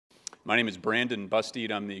My name is Brandon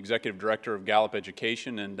Busteed. I'm the Executive Director of Gallup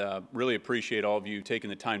Education, and really appreciate all of you taking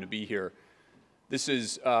the time to be here. This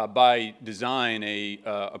is, by design,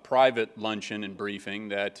 a private luncheon and briefing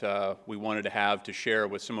that we wanted to have to share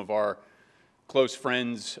with some of our close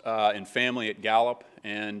friends and family at Gallup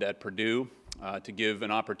and at Purdue to give an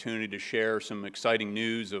opportunity to share some exciting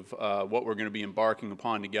news of what we're going to be embarking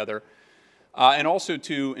upon together. And also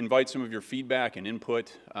to invite some of your feedback and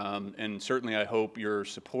input, and certainly I hope your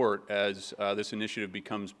support as this initiative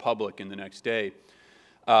becomes public in the next day.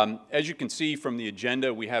 As you can see from the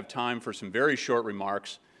agenda, we have time for some very short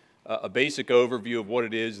remarks, a basic overview of what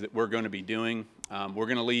it is that we're going to be doing. We're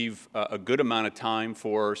going to leave a good amount of time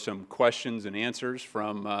for some questions and answers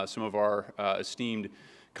from some of our esteemed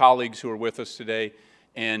colleagues who are with us today.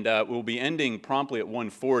 And we'll be ending promptly at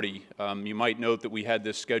 1:40. You might note that we had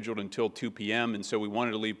this scheduled until 2 p.m., and so we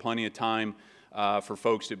wanted to leave plenty of time for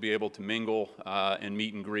folks to be able to mingle and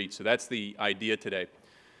meet and greet. So that's the idea today.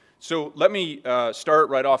 So let me start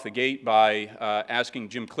right off the gate by asking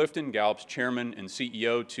Jim Clifton, Gallup's Chairman and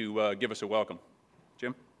CEO, to give us a welcome.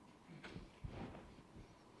 Jim?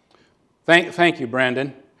 Thank you,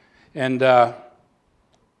 Brandon. And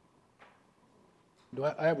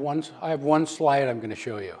I have one slide I'm going to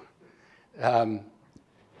show you.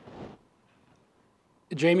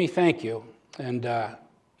 Jamie, thank you,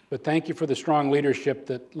 but thank you for the strong leadership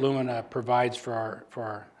that Lumina provides for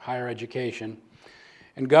our higher education.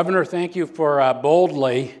 And Governor, thank you for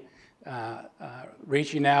boldly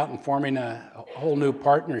reaching out and forming a whole new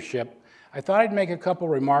partnership. I thought I'd make a couple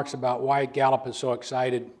remarks about why Gallup is so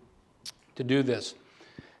excited to do this.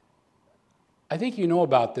 I think you know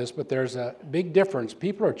about this, but there's a big difference.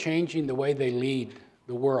 People are changing the way they lead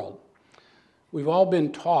the world. We've all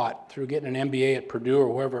been taught through getting an MBA at Purdue or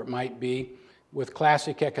wherever it might be with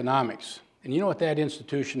classic economics. And you know what that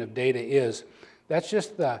institution of data is? That's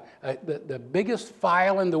just the biggest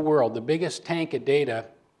file in the world, the biggest tank of data.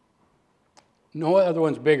 No other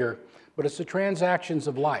one's bigger, but it's the transactions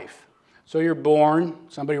of life. So you're born,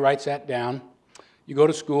 somebody writes that down. You go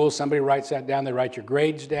to school, somebody writes that down, they write your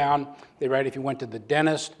grades down, they write if you went to the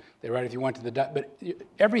dentist, they write if you went to the, but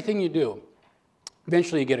everything you do.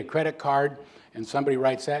 Eventually you get a credit card and somebody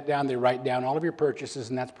writes that down, they write down all of your purchases,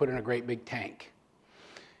 and that's put in a great big tank.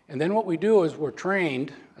 And then what we do is we're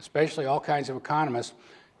trained, especially all kinds of economists,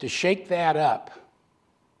 to shake that up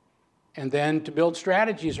and then to build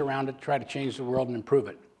strategies around it to try to change the world and improve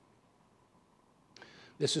it.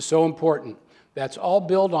 This is so important. That's all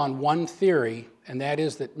built on one theory, and that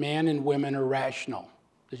is that man and women are rational.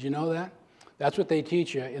 Did you know that? That's what they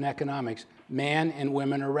teach you in economics. Man and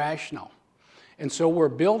women are rational. And so we're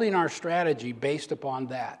building our strategy based upon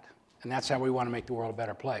that, and that's how we want to make the world a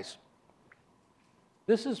better place.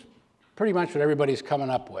 This is pretty much what everybody's coming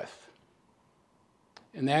up with.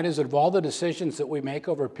 And that is that of all the decisions that we make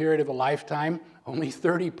over a period of a lifetime, only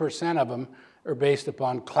 30% of them are based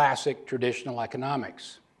upon classic traditional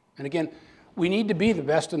economics. And again, we need to be the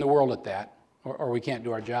best in the world at that, or we can't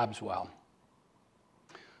do our jobs well.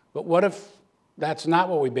 But what if that's not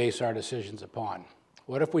what we base our decisions upon?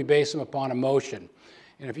 What if we base them upon emotion?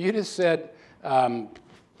 And if you just said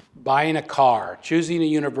buying a car, choosing a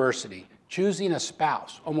university, choosing a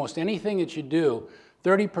spouse, almost anything that you do,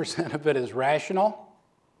 30% of it is rational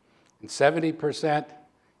and 70%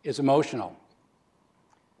 is emotional.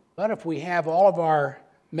 But if we have all of our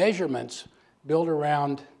measurements built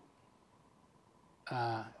around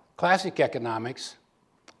classic economics,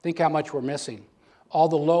 think how much we're missing. All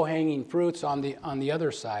the low-hanging fruits on the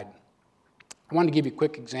other side. I want to give you a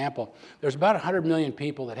quick example. There's about 100 million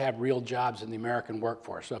people that have real jobs in the American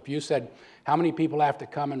workforce. So if you said, how many people have to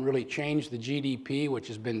come and really change the GDP, which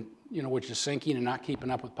has been, which is sinking and not keeping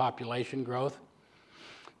up with population growth?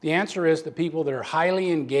 The answer is the people that are highly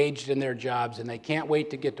engaged in their jobs and they can't wait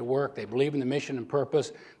to get to work. They believe in the mission and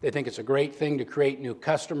purpose. They think it's a great thing to create new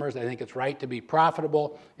customers. They think it's right to be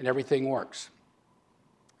profitable, and everything works.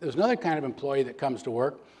 There's another kind of employee that comes to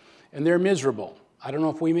work and they're miserable. I don't know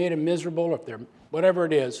if we made them miserable, if they're whatever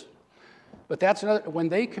it is, but that's another. When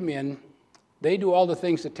they come in, they do all the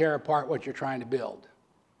things that tear apart what you're trying to build.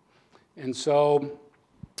 And so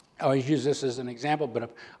I always use this as an example, but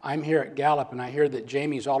if I'm here at Gallup and I hear that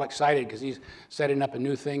Jamie's all excited because he's setting up a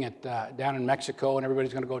new thing down in Mexico and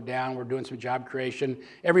everybody's going to go down, we're doing some job creation,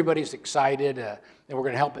 everybody's excited, and we're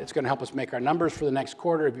going to help. It's going to help us make our numbers for the next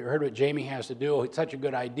quarter. If you heard what Jamie has to do, it's such a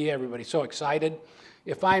good idea, everybody's so excited.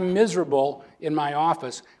 If I'm miserable in my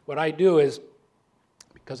office, what I do is,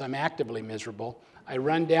 because I'm actively miserable, I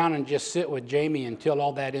run down and just sit with Jamie until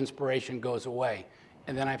all that inspiration goes away,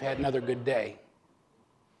 and then I've had another good day.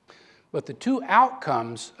 But the two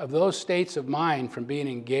outcomes of those states of mind from being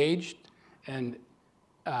engaged and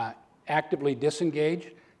actively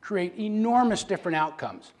disengaged create enormous different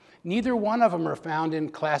outcomes. Neither one of them are found in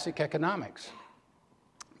classic economics.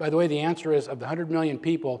 By the way, the answer is, of the 100 million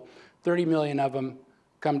people, 30 million of them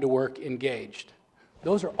come to work engaged.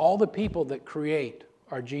 Those are all the people that create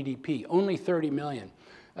our GDP, only 30 million.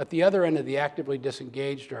 At the other end of the actively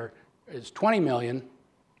disengaged is 20 million,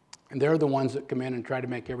 and they're the ones that come in and try to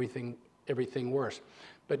make everything worse.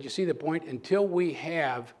 But you see the point? Until we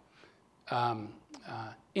have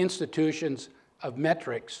institutions of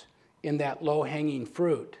metrics in that low-hanging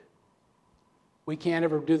fruit, we can't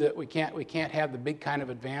ever do that. We can't have the big kind of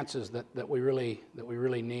advances that we really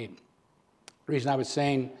need. The reason I was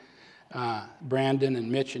saying, Brandon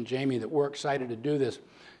and Mitch and Jamie, that we're excited to do this.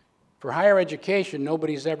 For higher education,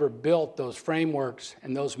 nobody's ever built those frameworks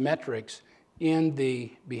and those metrics in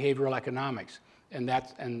the behavioral economics, and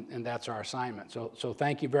that's our assignment. So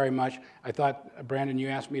thank you very much. I thought, Brandon, you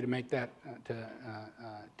asked me to make that, to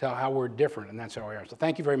tell how we're different, and that's how we are. So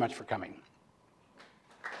thank you very much for coming.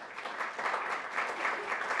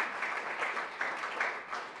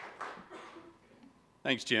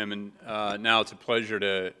 Thanks, Jim. And now it's a pleasure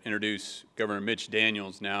to introduce Governor Mitch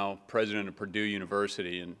Daniels, now president of Purdue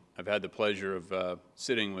University. And I've had the pleasure of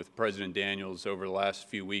sitting with President Daniels over the last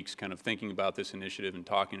few weeks, kind of thinking about this initiative and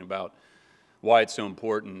talking about why it's so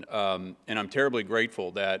important. And I'm terribly grateful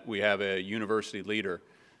that we have a university leader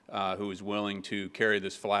who is willing to carry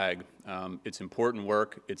this flag. It's important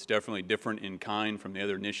work. It's definitely different in kind from the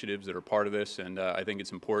other initiatives that are part of this, and I think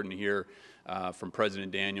it's important to hear from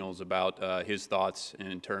President Daniels about his thoughts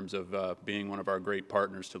in terms of being one of our great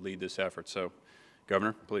partners to lead this effort. So,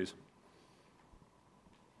 Governor, please.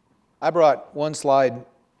 I brought one slide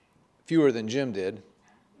fewer than Jim did.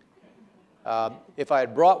 If I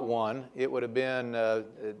had brought one, it would have been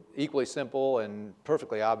equally simple and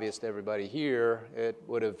perfectly obvious to everybody here. It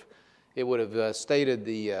would have stated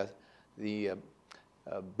the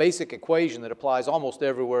basic equation that applies almost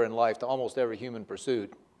everywhere in life to almost every human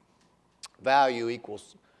pursuit. Value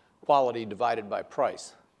equals quality divided by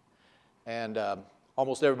price. And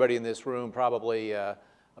almost everybody in this room probably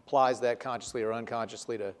applies that consciously or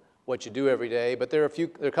unconsciously to what you do every day, but there are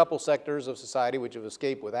a couple sectors of society which have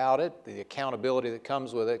escaped without it, the accountability that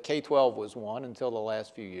comes with it. K-12 was one until the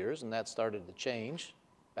last few years, and that started to change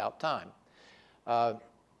about time.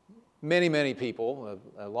 Many people,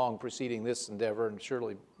 long preceding this endeavor, and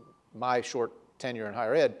surely my short tenure in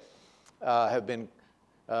higher ed, have been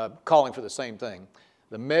calling for the same thing.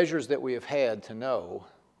 The measures that we have had to know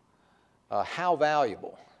how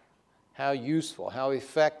valuable, how useful, how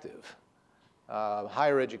effective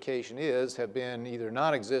higher education is have been either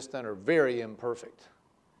non-existent or very imperfect.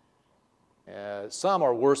 Some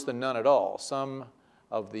are worse than none at all. Some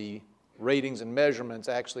of the ratings and measurements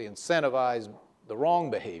actually incentivize the wrong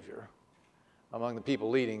behavior among the people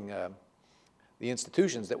leading the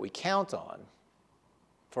institutions that we count on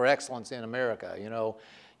for excellence in America. You know,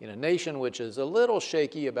 in a nation which is a little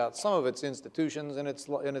shaky about some of its institutions and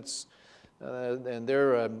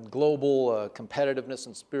their global competitiveness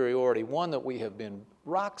and superiority, one that we have been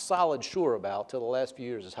rock solid sure about till the last few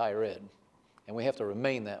years is higher ed. And we have to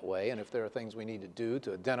remain that way, and if there are things we need to do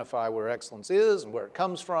to identify where excellence is and where it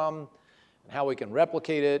comes from and how we can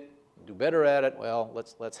replicate it, do better at it, well,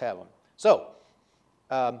 let's have them. So,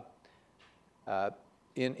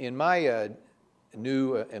 in my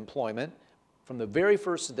new employment, from the very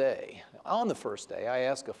first day, on the first day, I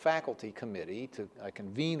asked a faculty committee, I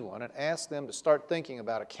convened one, and asked them to start thinking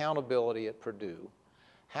about accountability at Purdue.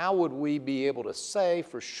 How would we be able to say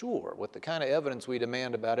for sure, with the kind of evidence we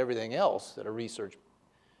demand about everything else at a research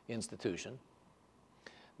institution,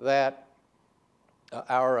 that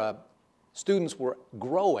our students were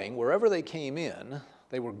growing wherever they came in?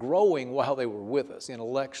 They were growing while they were with us,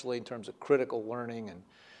 intellectually, in terms of critical learning, and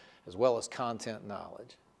as well as content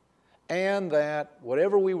knowledge. And that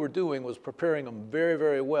whatever we were doing was preparing them very,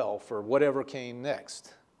 very well for whatever came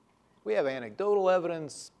next. We have anecdotal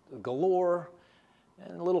evidence galore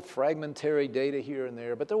and a little fragmentary data here and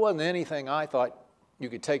there, but there wasn't anything I thought you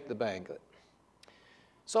could take to the bank.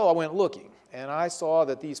 So I went looking, and I saw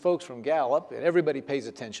that these folks from Gallup, and everybody pays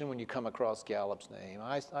attention when you come across Gallup's name.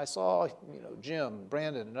 I saw, you know, Jim,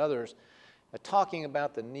 Brandon, and others talking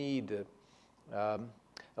about the need to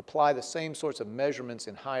apply the same sorts of measurements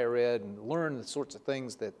in higher ed and learn the sorts of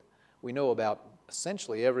things that we know about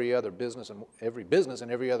essentially every other business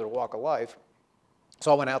and every other walk of life.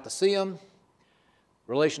 So I went out to see them.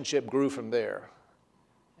 Relationship grew from there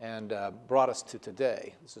and brought us to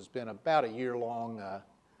today. This has been about a year-long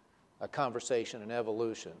conversation and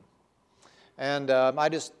evolution. And I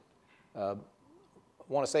just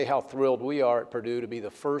want to say how thrilled we are at Purdue to be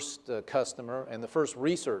the first customer and the first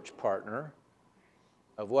research partner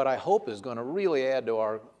of what I hope is going to really add to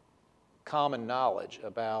our common knowledge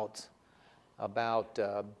about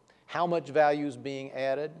how much value is being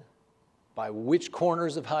added, by which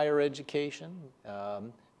corners of higher education,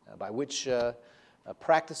 by which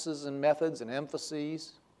practices and methods and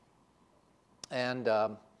emphases. And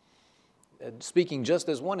speaking just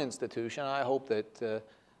as one institution, I hope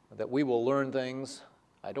that we will learn things.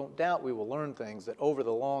 I don't doubt we will learn things that over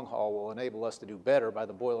the long haul will enable us to do better by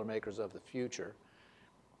the Boilermakers of the future.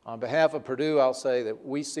 On behalf of Purdue, I'll say that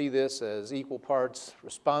we see this as equal parts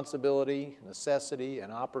responsibility, necessity,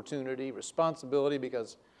 and opportunity. Responsibility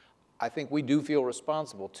because I think we do feel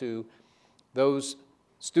responsible to those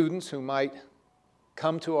students who might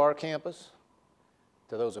come to our campus,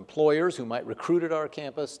 to those employers who might recruit at our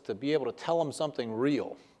campus, to be able to tell them something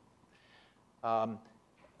real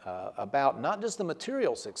about not just the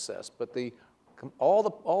material success, but all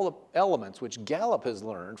the elements which Gallup has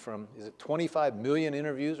learned from, is it 25 million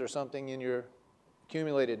interviews or something in your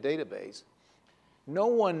accumulated database? No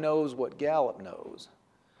one knows what Gallup knows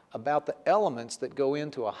about the elements that go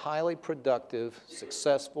into a highly productive,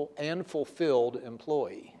 successful, and fulfilled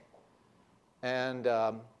employee. And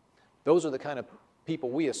those are the kind of people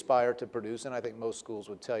we aspire to produce, and I think most schools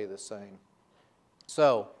would tell you the same.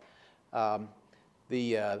 So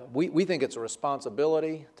we think it's a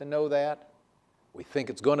responsibility to know that. We think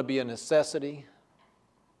it's going to be a necessity.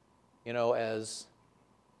 You know, as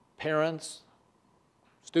parents,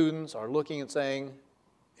 students are looking and saying,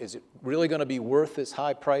 is it really going to be worth this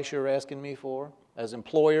high price you're asking me for? As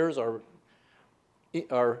employers are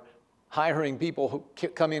hiring people who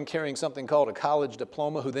come in carrying something called a college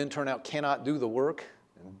diploma, who then turn out cannot do the work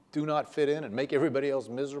and do not fit in and make everybody else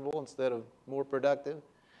miserable instead of more productive.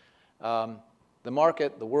 The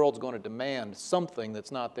market, the world's going to demand something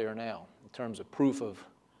that's not there now in terms of proof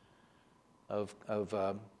of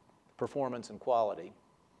performance and quality.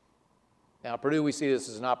 Now, at Purdue, we see this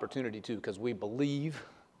as an opportunity, too, because we believe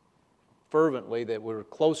fervently that we're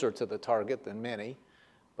closer to the target than many,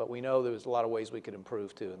 but we know there's a lot of ways we could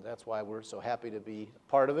improve, too, and that's why we're so happy to be a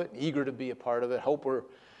part of it, eager to be a part of it. Hope we're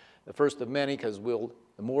the first of many, because the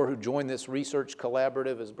more who join this research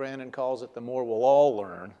collaborative, as Brandon calls it, the more we'll all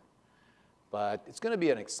learn. But it's going to be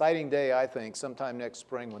an exciting day, I think, sometime next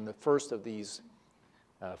spring when the first of these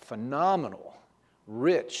phenomenal,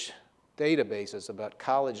 rich databases about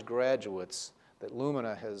college graduates that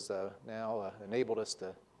Lumina has now enabled us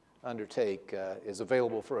to undertake is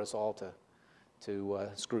available for us all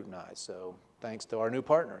to scrutinize. So thanks to our new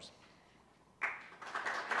partners.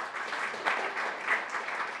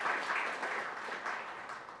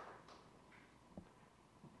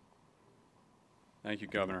 Thank you,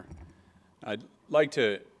 Governor. I'd like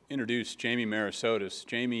to introduce Jamie Marasotis.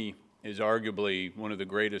 Jamie is arguably one of the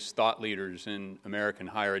greatest thought leaders in American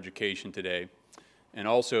higher education today, and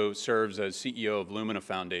also serves as CEO of Lumina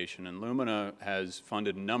Foundation. And Lumina has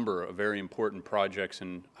funded a number of very important projects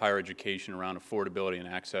in higher education around affordability and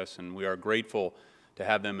access, and we are grateful to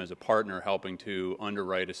have them as a partner helping to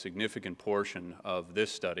underwrite a significant portion of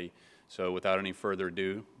this study. So without any further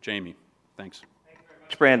ado, Jamie, thanks. Thank you very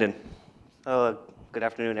much, Brandon. Good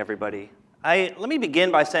afternoon, everybody. Let me begin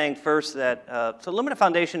by saying first that so Lumina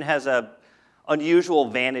Foundation has an unusual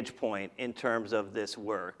vantage point in terms of this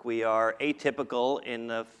work. We are atypical in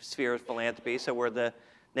the sphere of philanthropy, so we're the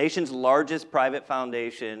nation's largest private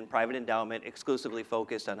foundation, private endowment, exclusively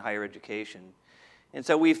focused on higher education. And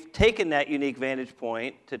so we've taken that unique vantage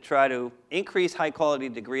point to try to increase high-quality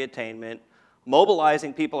degree attainment,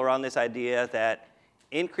 mobilizing people around this idea that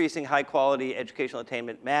increasing high-quality educational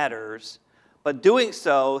attainment matters, but doing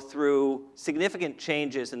so through significant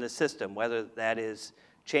changes in the system, whether that is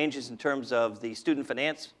changes in terms of the student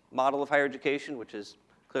finance model of higher education, which is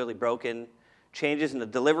clearly broken, changes in the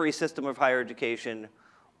delivery system of higher education,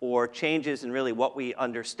 or changes in really what we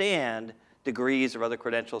understand degrees or other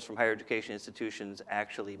credentials from higher education institutions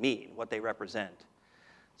actually mean, what they represent.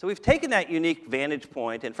 So we've taken that unique vantage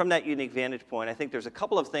point, and from that unique vantage point, I think there's a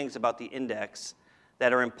couple of things about the index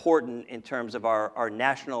that are important in terms of our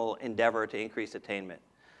national endeavor to increase attainment.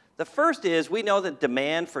 The first is we know that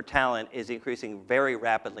demand for talent is increasing very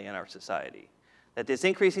rapidly in our society. That this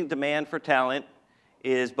increasing demand for talent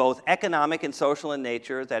is both economic and social in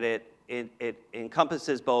nature, that it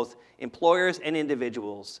encompasses both employers and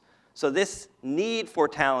individuals. So this need for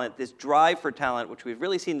talent, this drive for talent, which we've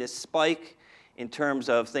really seen this spike in terms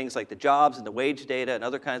of things like the jobs and the wage data and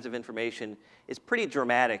other kinds of information, is pretty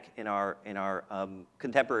dramatic in our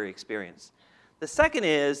contemporary experience. The second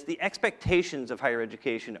is the expectations of higher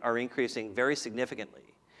education are increasing very significantly.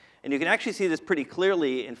 And you can actually see this pretty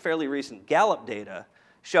clearly in fairly recent Gallup data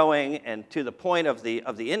showing, and to the point of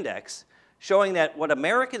the index, showing that what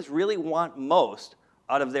Americans really want most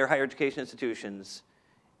out of their higher education institutions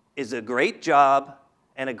is a great job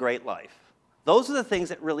and a great life. Those are the things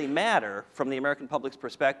that really matter from the American public's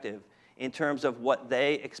perspective in terms of what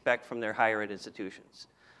they expect from their higher ed institutions.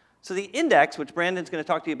 So the index, which Brandon's going to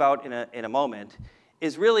talk to you about in a moment,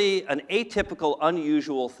 is really an atypical,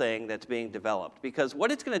 unusual thing that's being developed, because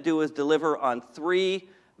what it's going to do is deliver on three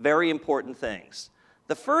very important things.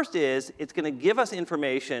 The first is it's going to give us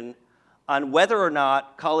information on whether or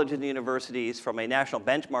not colleges and universities, from a national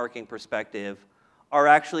benchmarking perspective, are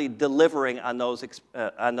actually delivering on those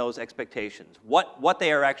expectations, what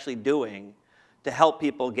they are actually doing to help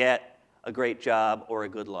people get a great job or a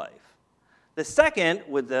good life. The second,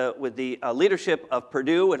 with the leadership of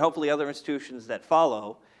Purdue and hopefully other institutions that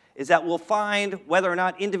follow, is that we'll find whether or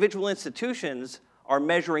not individual institutions are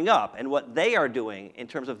measuring up and what they are doing in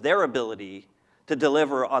terms of their ability to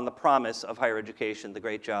deliver on the promise of higher education, the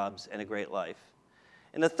great jobs, and a great life.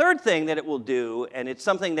 And the third thing that it will do, and it's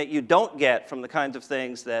something that you don't get from the kinds of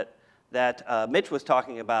things that Mitch was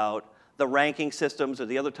talking about, the ranking systems or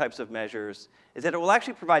the other types of measures, is that it will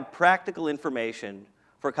actually provide practical information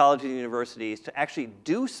for colleges and universities to actually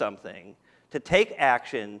do something, to take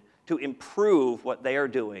action, to improve what they are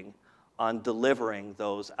doing on delivering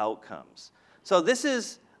those outcomes. So this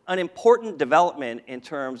is an important development in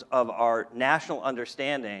terms of our national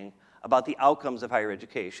understanding about the outcomes of higher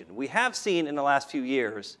education. We have seen in the last few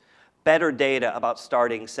years better data about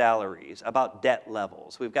starting salaries, about debt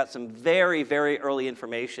levels. We've got some very, very early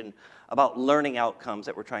information about learning outcomes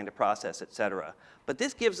that we're trying to process, et cetera. But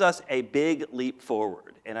this gives us a big leap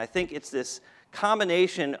forward. And I think it's this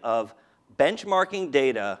combination of benchmarking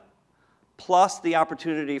data plus the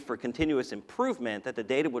opportunity for continuous improvement that the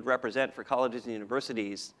data would represent for colleges and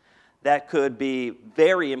universities that could be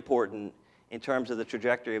very important in terms of the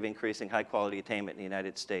trajectory of increasing high-quality attainment in the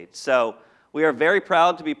United States. So we are very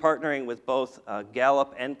proud to be partnering with both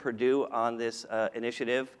Gallup and Purdue on this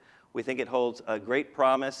initiative. We think it holds a great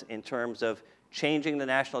promise in terms of changing the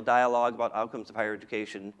national dialogue about outcomes of higher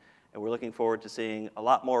education, and we're looking forward to seeing a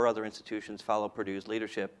lot more other institutions follow Purdue's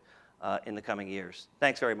leadership in the coming years.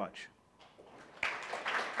 Thanks very much.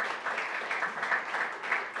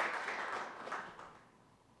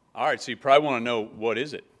 All right, so you probably want to know, what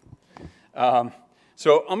is it?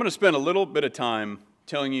 So I'm going to spend a little bit of time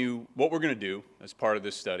telling you what we're going to do as part of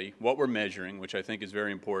this study, what we're measuring, which I think is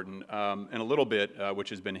very important, and a little bit, which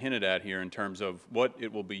has been hinted at here in terms of what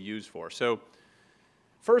it will be used for. So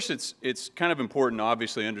first, it's kind of important to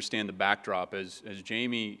obviously understand the backdrop, as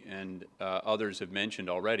Jamie and others have mentioned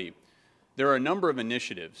already. There are a number of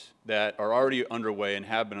initiatives that are already underway and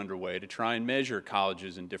have been underway to try and measure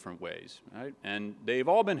colleges in different ways, right? And they've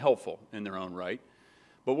all been helpful in their own right.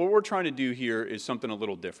 But what we're trying to do here is something a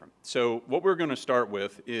little different. So what we're going to start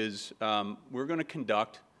with is we're going to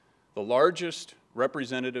conduct the largest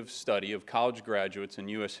representative study of college graduates in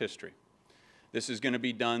U.S. history. This is going to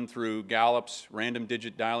be done through Gallup's random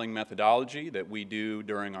digit dialing methodology that we do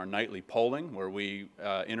during our nightly polling, where we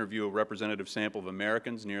interview a representative sample of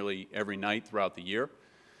Americans nearly every night throughout the year.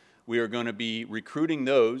 We are going to be recruiting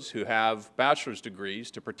those who have bachelor's degrees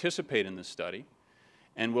to participate in this study,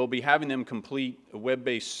 and we'll be having them complete a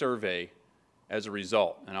web-based survey as a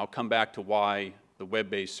result. And I'll come back to why the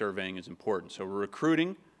web-based surveying is important. So we're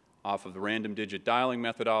recruiting off of the random digit dialing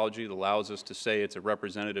methodology that allows us to say it's a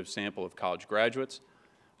representative sample of college graduates.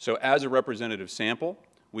 So as a representative sample,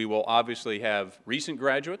 we will obviously have recent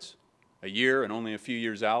graduates, a year and only a few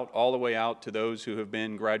years out, all the way out to those who have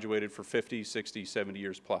been graduated for 50, 60, 70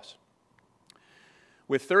 years plus.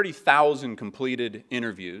 With 30,000 completed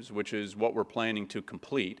interviews, which is what we're planning to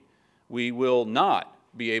complete, we will not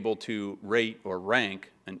be able to rate or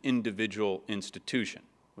rank an individual institution,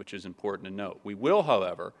 which is important to note. We will,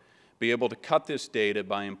 however, be able to cut this data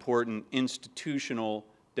by important institutional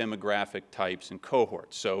demographic types and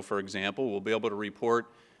cohorts. So, for example, we'll be able to report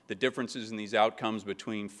the differences in these outcomes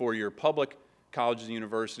between four-year public colleges and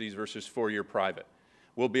universities versus four-year private.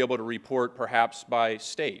 We'll be able to report perhaps by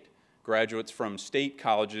state, graduates from state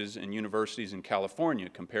colleges and universities in California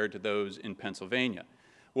compared to those in Pennsylvania.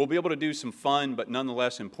 We'll be able to do some fun but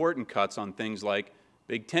nonetheless important cuts on things like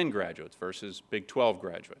Big 10 graduates versus Big 12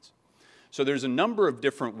 graduates. So there's a number of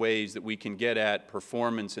different ways that we can get at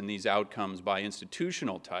performance in these outcomes by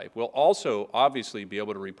institutional type. We'll also obviously be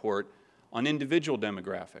able to report on individual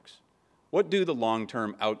demographics. What do the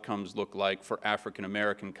long-term outcomes look like for African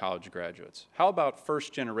American college graduates? How about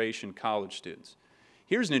first-generation college students?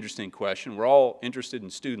 Here's an interesting question. We're all interested in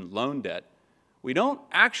student loan debt. We don't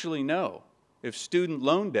actually know if student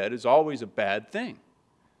loan debt is always a bad thing.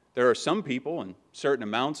 There are some people and certain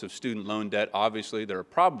amounts of student loan debt, obviously, that are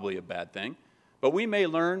probably a bad thing, but we may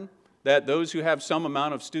learn that those who have some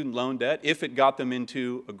amount of student loan debt, if it got them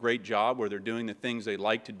into a great job where they're doing the things they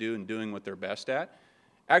like to do and doing what they're best at,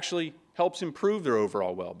 actually helps improve their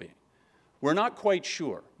overall well-being. We're not quite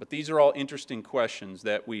sure, but these are all interesting questions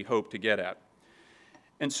that we hope to get at.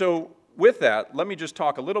 And so with that, let me just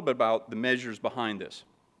talk a little bit about the measures behind this.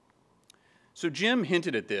 So Jim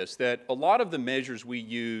hinted at this, that a lot of the measures we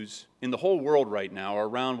use in the whole world right now are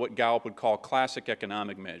around what Gallup would call classic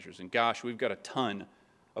economic measures. And gosh, we've got a ton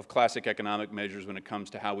of classic economic measures when it comes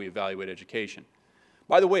to how we evaluate education.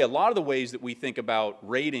 By the way, a lot of the ways that we think about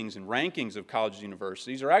ratings and rankings of colleges and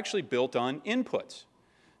universities are actually built on inputs.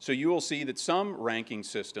 So you will see that some ranking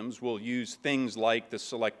systems will use things like the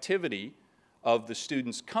selectivity of the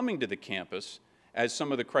students coming to the campus as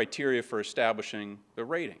some of the criteria for establishing the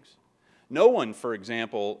ratings. No one, for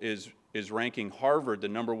example, is ranking Harvard the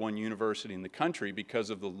 #1 university in the country because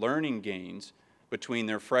of the learning gains between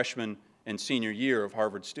their freshman and senior year of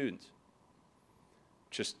Harvard students.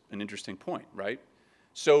 Just an interesting point, right?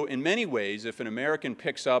 So in many ways, if an American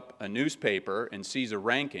picks up a newspaper and sees a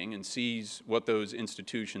ranking and sees what those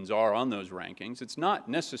institutions are on those rankings, it's not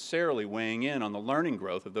necessarily weighing in on the learning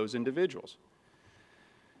growth of those individuals.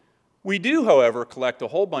 We do, however, collect a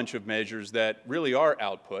whole bunch of measures that really are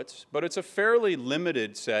outputs, but it's a fairly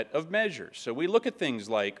limited set of measures. So we look at things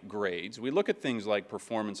like grades, we look at things like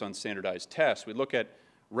performance on standardized tests, we look at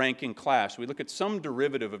ranking class, we look at some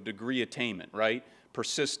derivative of degree attainment, right?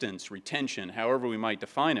 Persistence, retention, however we might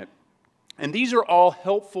define it. And these are all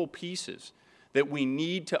helpful pieces that we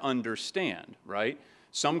need to understand, right?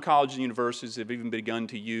 Some colleges and universities have even begun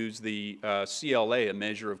to use the CLA, a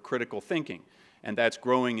measure of critical thinking, and that's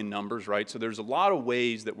growing in numbers, right? So there's a lot of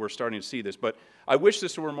ways that we're starting to see this, but I wish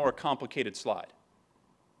this were a more complicated slide.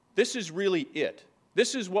 This is really it.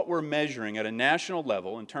 This is what we're measuring at a national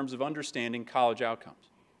level in terms of understanding college outcomes.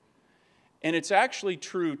 And it's actually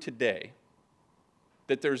true today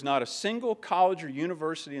that there's not a single college or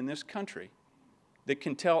university in this country that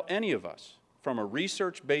can tell any of us from a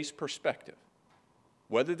research-based perspective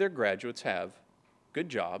whether their graduates have good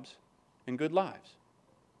jobs and good lives.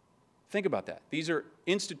 Think about that. These are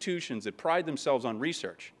institutions that pride themselves on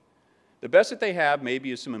research. The best that they have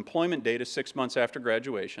maybe is some employment data 6 months after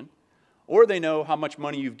graduation, or they know how much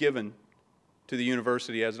money you've given to the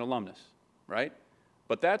university as an alumnus, right?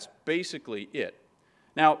 But that's basically it.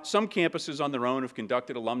 Now, some campuses on their own have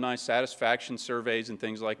conducted alumni satisfaction surveys and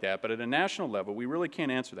things like that, but at a national level, we really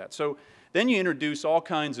can't answer that. So then you introduce all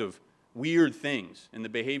kinds of weird things in the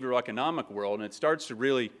behavioral economic world, and it starts to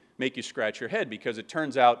really make you scratch your head, because it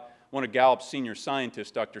turns out one of Gallup's senior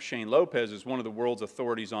scientists, Dr. Shane Lopez, is one of the world's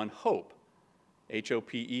authorities on hope,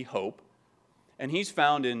 H-O-P-E, hope, and he's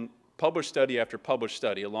found in published study after published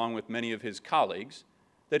study, along with many of his colleagues,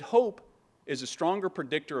 that hope is a stronger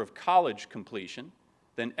predictor of college completion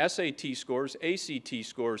than SAT scores, ACT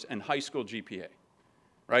scores, and high school GPA,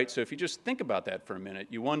 right? So if you just think about that for a minute,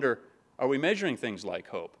 you wonder, are we measuring things like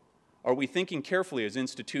hope? Are we thinking carefully as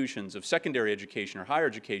institutions of secondary education or higher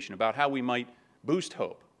education about how we might boost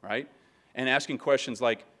hope, right? And asking questions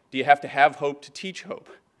like, do you have to have hope to teach hope?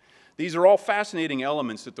 These are all fascinating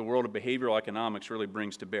elements that the world of behavioral economics really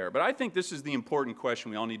brings to bear. But I think this is the important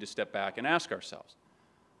question we all need to step back and ask ourselves.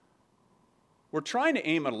 We're trying to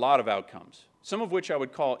aim at a lot of outcomes, some of which I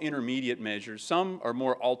would call intermediate measures. Some are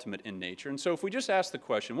more ultimate in nature. And so if we just ask the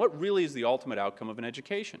question, what really is the ultimate outcome of an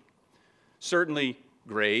education? Certainly,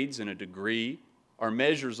 grades and a degree are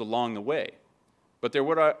measures along the way, but they're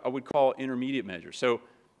what I would call intermediate measures. So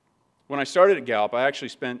when I started at Gallup, I actually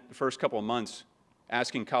spent the first couple of months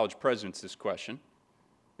asking college presidents this question.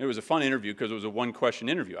 It was a fun interview because it was a one-question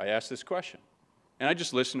interview. I asked this question, and I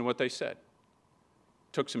just listened to what they said,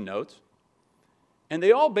 took some notes, and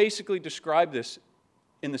they all basically described this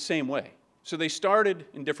in the same way. So they started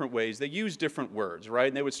in different ways. They used different words, right?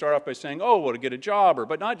 And they would start off by saying, oh, well, to get a job,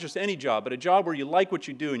 but not just any job, but a job where you like what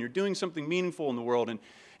you do and you're doing something meaningful in the world. And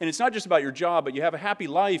it's not just about your job, but you have a happy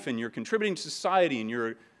life and you're contributing to society and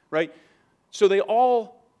you're, right? So they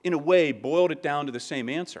all, in a way, boiled it down to the same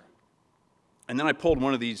answer. And then I pulled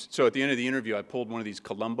one of these, so at the end of the interview, I pulled one of these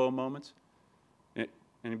Columbo moments.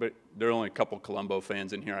 Anybody? There are only a couple Columbo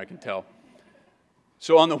fans in here, I can tell.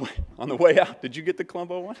 So on the way out, did you get the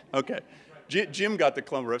Columbo one? Okay. Jim got the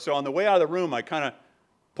Columbo. So on the way out of the room, I kind of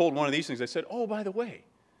pulled one of these things. I said, oh, by the way,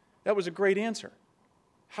 that was a great answer.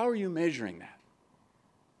 How are you measuring that?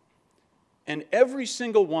 And every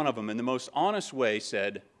single one of them, in the most honest way,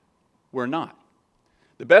 said, we're not.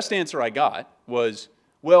 The best answer I got was,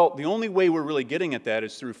 Well, the only way we're really getting at that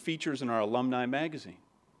is through features in our alumni magazine.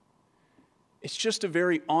 It's just a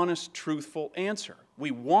very honest, truthful answer.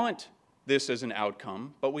 We want this as an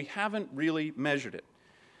outcome, but we haven't really measured it.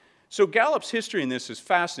 So Gallup's history in this is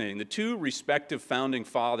fascinating. The two respective founding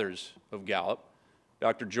fathers of Gallup,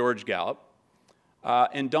 Dr. George Gallup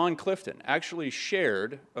and Don Clifton, actually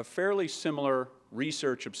shared a fairly similar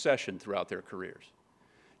research obsession throughout their careers.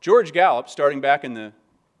 George Gallup, starting back in the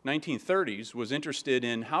 1930s, was interested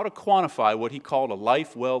in how to quantify what he called a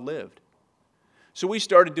life well lived. So we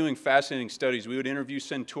started doing fascinating studies. We would interview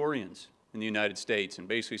centurions in the United States and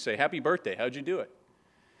basically say, happy birthday, how'd you do it?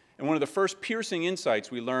 And one of the first piercing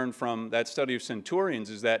insights we learned from that study of centurions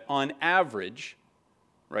is that on average,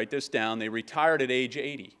 write this down, they retired at age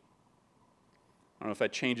 80. I don't know if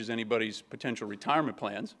that changes anybody's potential retirement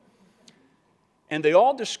plans. And they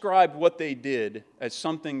all described what they did as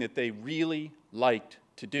something that they really liked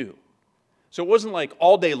to do. So it wasn't like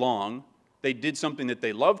all day long they did something that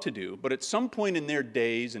they loved to do, but at some point in their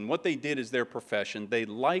days and what they did as their profession, they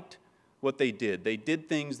liked what they did. They did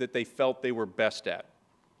things that they felt they were best at.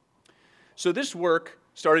 So this work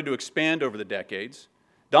started to expand over the decades.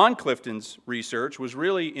 Don Clifton's research was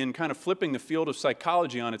really in kind of flipping the field of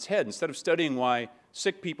psychology on its head. Instead of studying why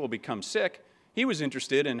sick people become sick, he was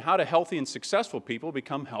interested in how do healthy and successful people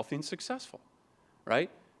become healthy and successful, right?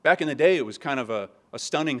 Back in the day, it was kind of a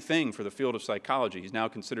stunning thing for the field of psychology. He's now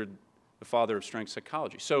considered the father of strength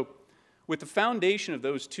psychology. So with the foundation of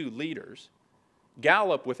those two leaders,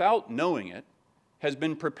 Gallup, without knowing it, has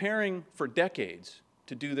been preparing for decades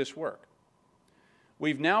to do this work.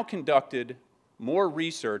 We've now conducted more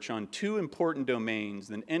research on two important domains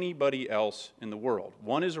than anybody else in the world.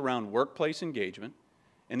 One is around workplace engagement,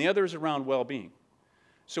 and the other is around well-being.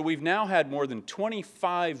 So we've now had more than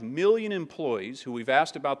 25 million employees who we've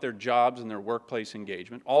asked about their jobs and their workplace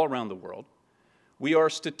engagement all around the world. We are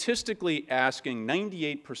statistically asking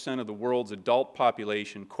 98% of the world's adult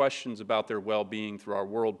population questions about their well-being through our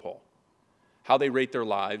world poll, how they rate their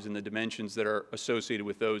lives and the dimensions that are associated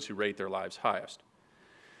with those who rate their lives highest.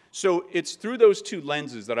 So it's through those two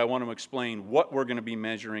lenses that I want to explain what we're going to be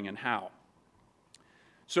measuring and how.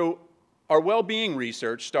 So our well-being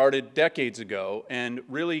research started decades ago and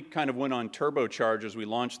really kind of went on turbocharge as we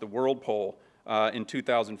launched the world poll in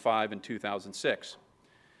 2005 and 2006.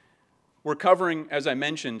 We're covering, as I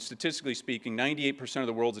mentioned, statistically speaking, 98% of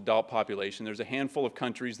the world's adult population. There's a handful of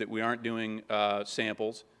countries that we aren't doing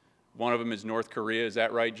samples. One of them is North Korea. Is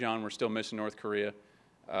that right, John? We're still missing North Korea.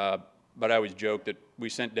 But I always joke that we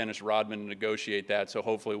sent Dennis Rodman to negotiate that, so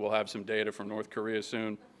hopefully we'll have some data from North Korea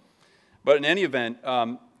soon. But in any event,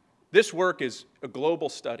 this work is a global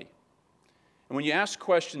study. And when you ask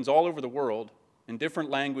questions all over the world, in different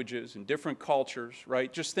languages, in different cultures,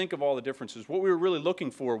 right, just think of all the differences. What we were really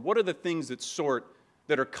looking for, what are the things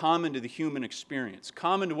that are common to the human experience,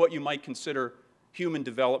 common to what you might consider human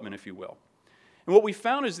development, if you will. And what we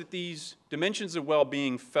found is that these dimensions of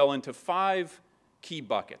well-being fell into 5 key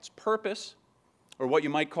buckets: purpose, or what you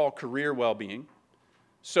might call career well-being,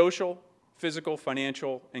 social, physical,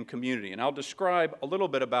 financial, and community. And I'll describe a little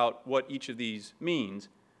bit about what each of these means,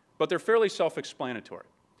 but they're fairly self-explanatory.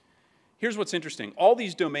 Here's what's interesting. All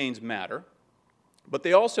these domains matter, but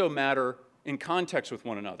they also matter in context with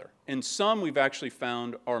one another. And some we've actually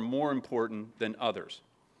found are more important than others.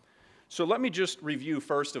 So let me just review,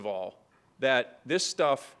 first of all, that this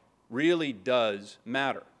stuff really does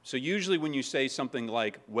matter. So usually when you say something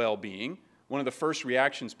like well-being, one of the first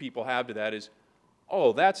reactions people have to that is,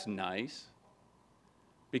 oh, that's nice,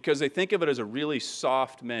 because they think of it as a really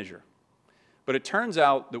soft measure. But it turns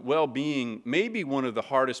out that well-being may be one of the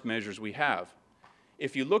hardest measures we have.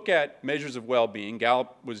 If you look at measures of well-being,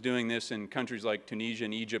 Gallup was doing this in countries like Tunisia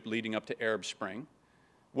and Egypt leading up to Arab Spring,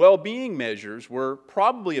 well-being measures were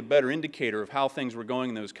probably a better indicator of how things were going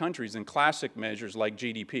in those countries than classic measures like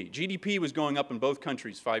GDP. GDP was going up in both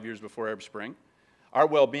countries 5 years before Arab Spring. Our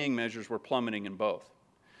well-being measures were plummeting in both.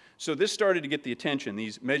 So this started to get the attention,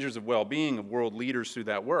 these measures of well-being of world leaders through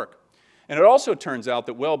that work. And it also turns out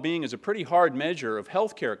that well-being is a pretty hard measure of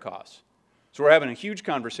healthcare costs. So we're having a huge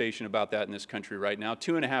conversation about that in this country right now,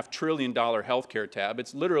 $2.5 trillion healthcare tab.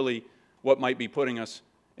 It's literally what might be putting us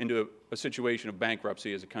into a situation of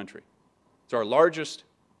bankruptcy as a country. It's our largest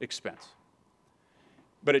expense.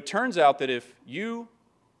 But it turns out that if you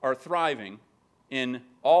are thriving in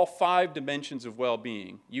all 5 dimensions of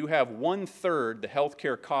well-being, you have 1/3 the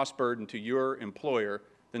healthcare cost burden to your employer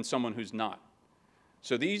than someone who's not.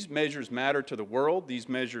 So these measures matter to the world, these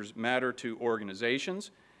measures matter to organizations,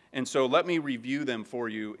 and so let me review them for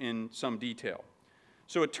you in some detail.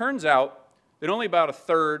 So it turns out that only about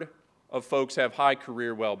 1/3 of folks have high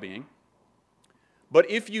career well-being, But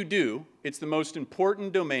if you do, it's the most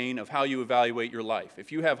important domain of how you evaluate your life.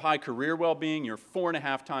 If you have high career well-being, you're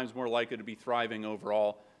 4.5 times more likely to be thriving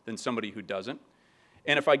overall than somebody who doesn't.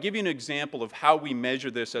 And if I give you an example of how we measure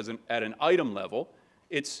this at an item level,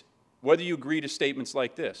 it's whether you agree to statements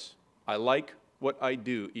like this: I like what I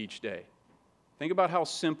do each day. Think about how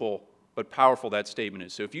simple but powerful that statement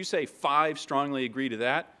is. So if you say 5 strongly agree to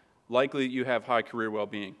that, likely that you have high career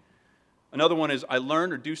well-being. Another one is, I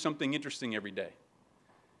learn or do something interesting every day.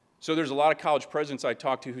 So there's a lot of college presidents I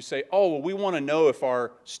talk to who say, oh, well, we want to know if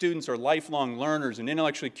our students are lifelong learners and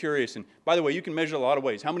intellectually curious. And by the way, you can measure a lot of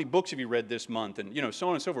ways. How many books have you read this month? And so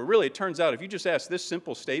on and so forth. Really, it turns out if you just ask this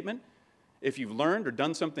simple statement, if you've learned or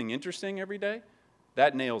done something interesting every day,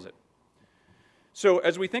 that nails it. So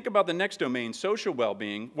as we think about the next domain, social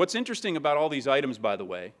well-being, what's interesting about all these items, by the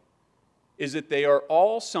way, is that they are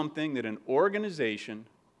all something that an organization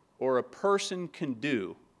or a person can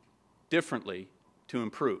do differently to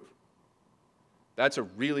improve. That's a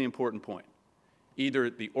really important point. Either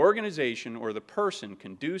the organization or the person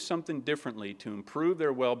can do something differently to improve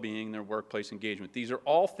their well-being, their workplace engagement. These are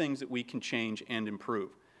all things that we can change and improve.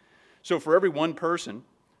 So for every one person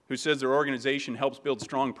who says their organization helps build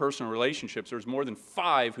strong personal relationships, there's more than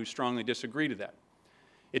 5 who strongly disagree to that.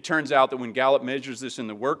 It turns out that when Gallup measures this in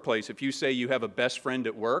the workplace, if you say you have a best friend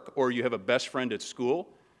at work or you have a best friend at school,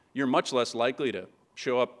 you're much less likely to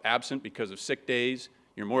show up absent because of sick days.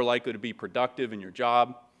 You're more likely to be productive in your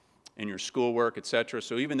job, in your schoolwork, etc.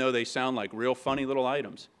 So even though they sound like real funny little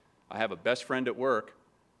items, I have a best friend at work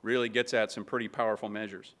really gets at some pretty powerful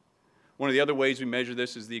measures. One of the other ways we measure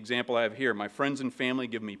this is the example I have here. My friends and family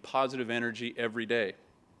give me positive energy every day.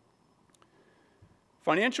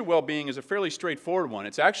 Financial well-being is a fairly straightforward one.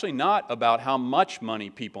 It's actually not about how much money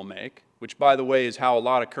people make, which, by the way, is how a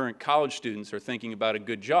lot of current college students are thinking about a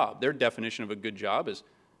good job. Their definition of a good job is,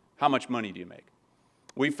 how much money do you make?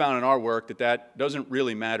 We've found in our work that that doesn't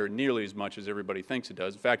really matter nearly as much as everybody thinks it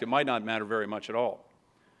does. In fact, it might not matter very much at all.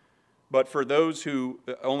 But for those who,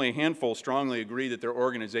 only a handful strongly agree that their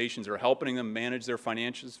organizations are helping them manage their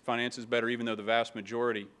finances better, even though the vast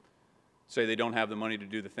majority say they don't have the money to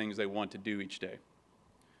do the things they want to do each day.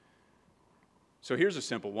 So here's a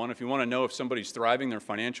simple one. If you want to know if somebody's thriving their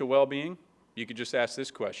financial well-being, you could just ask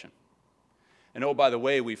this question. And oh, by the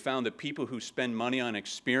way, we found that people who spend money on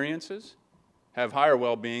experiences have higher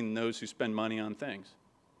well-being than those who spend money on things.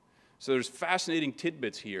 So there's fascinating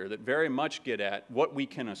tidbits here that very much get at what we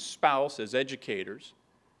can espouse as educators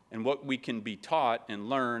and what we can be taught and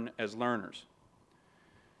learn as learners.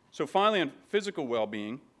 So finally, on physical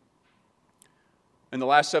well-being, in the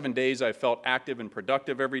last 7 days, I felt active and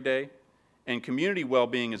productive every day. And community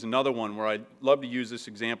well-being is another one where I'd love to use this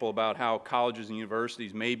example about how colleges and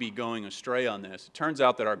universities may be going astray on this. It turns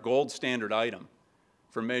out that our gold standard item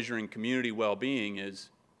for measuring community well-being is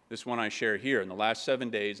this one I share here. In the last 7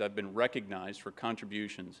 days, I've been recognized for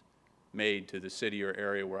contributions made to the city or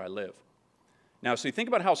area where I live. Now, so you think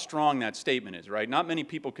about how strong that statement is, right? Not many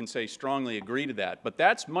people can say strongly agree to that, but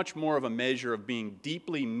that's much more of a measure of being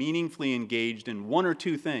deeply, meaningfully engaged in 1 or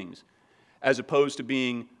 2 things, as opposed to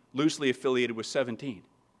being loosely affiliated with 17.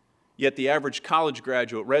 Yet the average college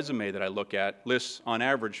graduate resume that I look at lists, on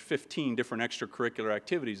average, 15 different extracurricular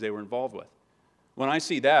activities they were involved with. When I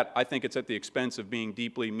see that, I think it's at the expense of being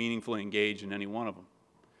deeply, meaningfully engaged in any one of them.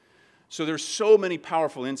 So there's so many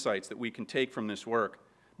powerful insights that we can take from this work.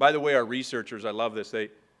 By the way, our researchers, I love this,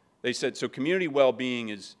 they said, so community well-being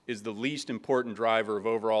is the least important driver of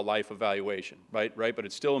overall life evaluation, right? But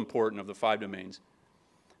it's still important of the 5 domains.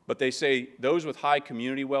 But they say those with high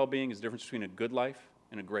community well-being is the difference between a good life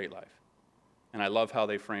and a great life. And I love how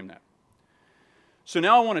they frame that. So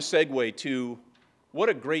now I want to segue to what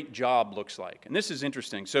a great job looks like. And this is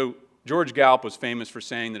interesting. So George Gallup was famous for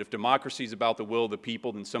saying that if democracy is about the will of the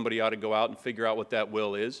people, then somebody ought to go out and figure out what that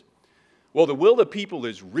will is. Well, the will of the people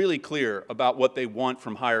is really clear about what they want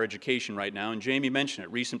from higher education right now, and Jamie mentioned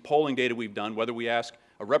it. Recent polling data we've done, whether we ask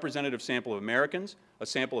a representative sample of Americans, a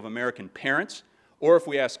sample of American parents, or if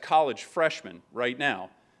we ask college freshmen right now,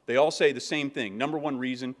 they all say the same thing. Number 1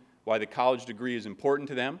 reason why the college degree is important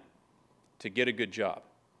to them, to get a good job.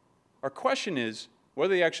 Our question is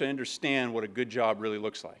whether they actually understand what a good job really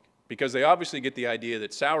looks like, because they obviously get the idea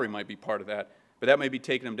that salary might be part of that, but that may be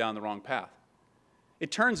taking them down the wrong path. It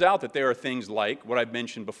turns out that there are things like what I've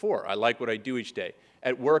mentioned before. I like what I do each day.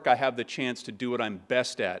 At work, I have the chance to do what I'm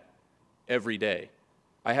best at every day.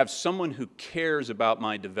 I have someone who cares about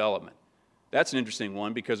my development. That's an interesting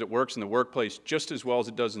one because it works in the workplace just as well as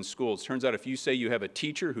it does in schools. It turns out if you say you have a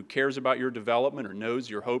teacher who cares about your development or knows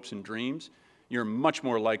your hopes and dreams, you're much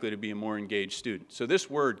more likely to be a more engaged student. So this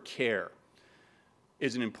word, care.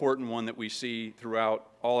 is an important one that we see throughout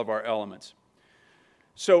all of our elements.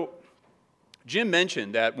 So Jim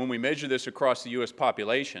mentioned that when we measure this across the U.S.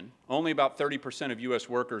 population, only about 30% of U.S.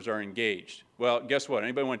 workers are engaged. Well, guess what?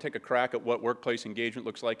 Anybody want to take a crack at what workplace engagement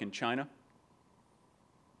looks like in China?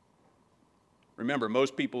 Remember,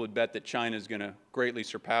 most people would bet that China is going to greatly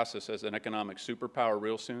surpass us as an economic superpower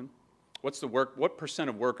real soon. What percent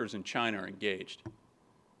of workers in China are engaged?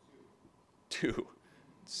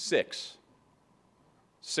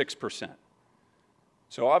 6%.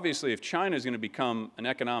 So obviously, if China is going to become an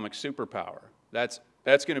economic superpower, that's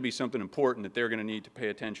going to be something important that they're going to need to pay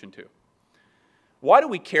attention to. Why do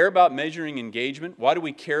we care about measuring engagement? Why do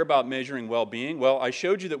we care about measuring well-being? Well, I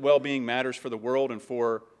showed you that well-being matters for the world and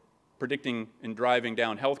for predicting and driving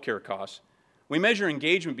down healthcare costs. We measure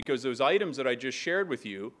engagement because those items that I just shared with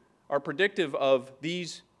you are predictive of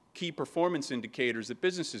these key performance indicators that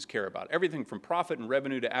businesses care about, everything from profit and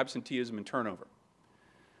revenue to absenteeism and turnover.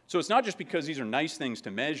 So it's not just because these are nice things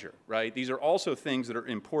to measure, right? These are also things that are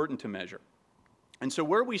important to measure. And so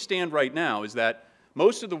where we stand right now is that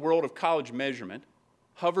most of the world of college measurement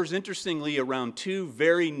hovers interestingly around two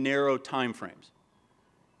very narrow time frames,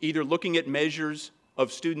 either looking at measures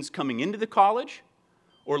of students coming into the college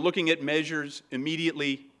or looking at measures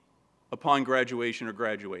immediately upon graduation or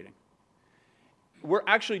graduating. We're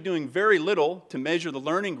actually doing very little to measure the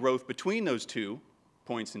learning growth between those 2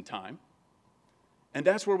 points in time, and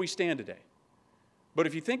that's where we stand today. But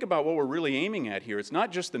if you think about what we're really aiming at here, it's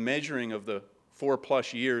not just the measuring of the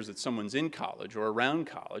 4+ years that someone's in college or around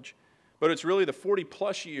college, but it's really the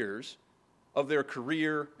 40+ years of their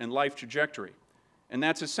career and life trajectory. And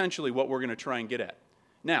that's essentially what we're going to try and get at.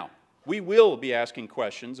 Now, we will be asking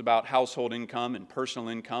questions about household income and personal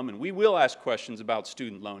income, and we will ask questions about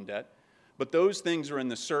student loan debt, but those things are in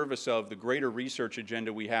the service of the greater research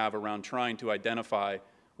agenda we have around trying to identify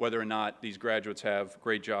whether or not these graduates have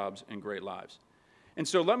great jobs and great lives. And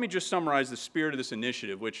so let me just summarize the spirit of this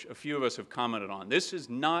initiative, which a few of us have commented on. This is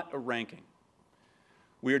not a ranking.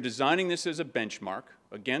 We are designing this as a benchmark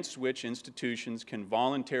against which institutions can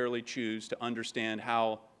voluntarily choose to understand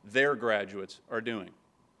how their graduates are doing.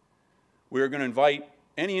 We are going to invite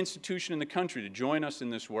any institution in the country to join us in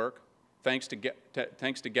this work, thanks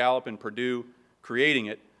to Gallup and Purdue creating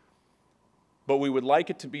it, but we would like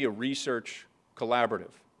it to be a research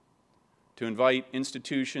collaborative, to invite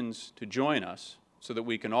institutions to join us so that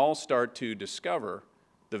we can all start to discover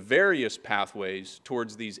the various pathways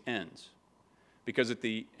towards these ends. Because at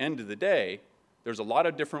the end of the day, there's a lot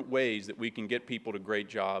of different ways that we can get people to great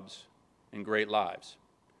jobs and great lives.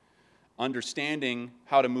 Understanding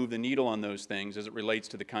how to move the needle on those things as it relates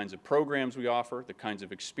to the kinds of programs we offer, the kinds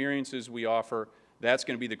of experiences we offer, that's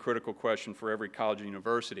going to be the critical question for every college and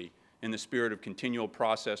university in the spirit of continual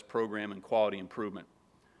process, program, and quality improvement.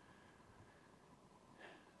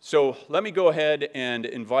 So let me go ahead and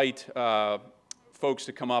invite folks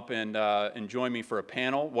to come up and join me for a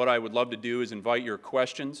panel. What I would love to do is invite your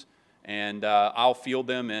questions, and I'll field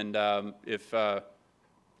them, and if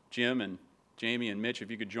Jim and Jamie and Mitch,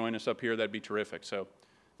 if you could join us up here, that'd be terrific. So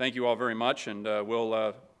thank you all very much, and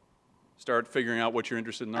we'll start figuring out what you're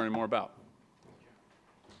interested in learning more about.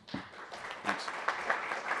 Thanks.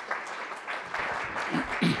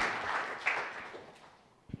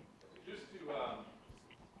 Just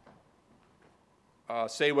to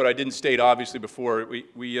say what I didn't state obviously before,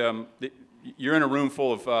 you're in a room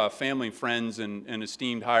full of family, friends, and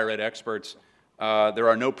esteemed higher ed experts. There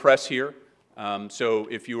are no press here. So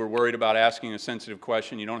if you were worried about asking a sensitive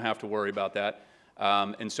question, you don't have to worry about that.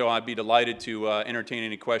 And so I'd be delighted to entertain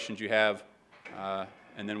any questions you have,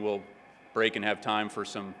 and then we'll break and have time for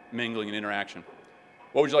some mingling and interaction.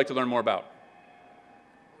 What would you like to learn more about?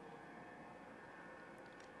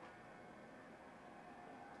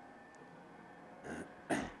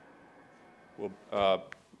 Well,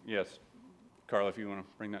 yes. Carla, if you want to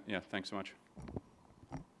bring that. Yeah, thanks so much.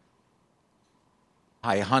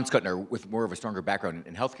 Hi, Hans Kuttner, with more of a stronger background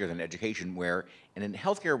in healthcare than education, and in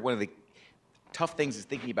healthcare, one of the tough things is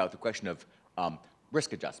thinking about the question of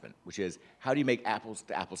risk adjustment, which is how do you make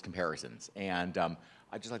apples-to-apples comparisons? And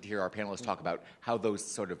I'd just like to hear our panelists talk about how those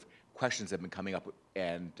sort of questions have been coming up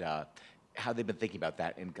and how they've been thinking about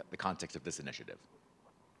that in the context of this initiative.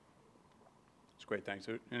 That's great, thanks.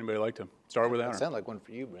 Anybody like to start with that? That sounds like one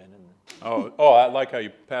for you, Brandon. Oh, I like how you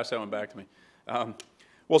passed that one back to me.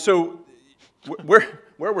 Well, so where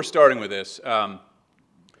we're starting with this,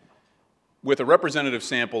 with a representative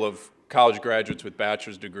sample of college graduates with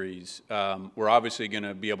bachelor's degrees, we're obviously going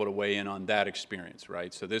to be able to weigh in on that experience,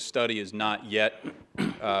 right? So this study is not yet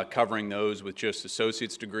covering those with just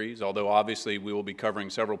associate's degrees, although obviously we will be covering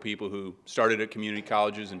several people who started at community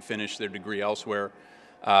colleges and finished their degree elsewhere.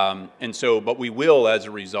 But we will, as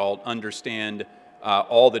a result, understand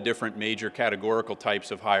all the different major categorical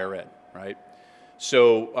types of higher ed, right?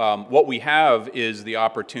 So what we have is the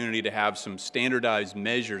opportunity to have some standardized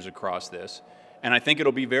measures across this. And I think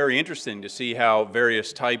it'll be very interesting to see how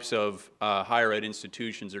various types of higher ed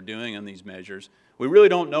institutions are doing on these measures. We really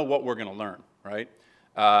don't know what we're going to learn, right?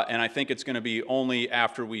 And I think it's going to be only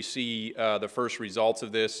after we see the first results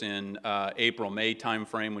of this in April-May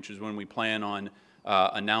timeframe, which is when we plan on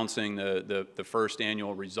announcing the first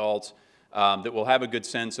annual results, that we'll have a good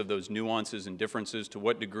sense of those nuances and differences, to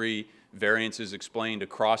what degree variance is explained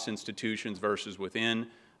across institutions versus within.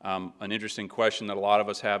 An interesting question that a lot of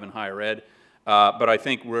us have in higher ed. But I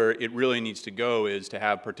think where it really needs to go is to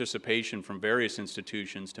have participation from various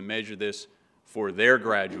institutions to measure this for their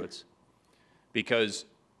graduates. Because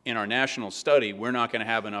in our national study, we're not going to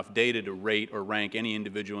have enough data to rate or rank any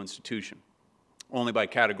individual institution, only by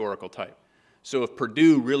categorical type. So if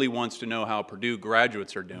Purdue really wants to know how Purdue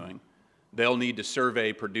graduates are doing, they'll need to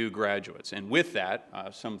survey Purdue graduates. And with that,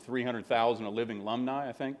 some 300,000 living alumni,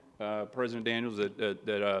 I think, President Daniels,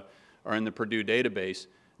 that are in the Purdue database,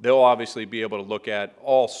 they'll obviously be able to look at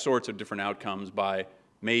all sorts of different outcomes by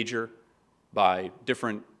major, by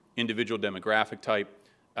different individual demographic type.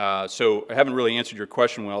 So I haven't really answered your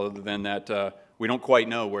question well, other than that we don't quite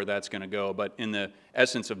know where that's going to go. But in the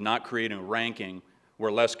essence of not creating a ranking,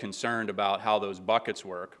 we're less concerned about how those buckets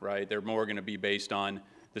work, right? They're more going to be based on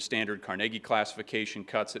the standard Carnegie classification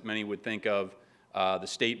cuts that many would think of, the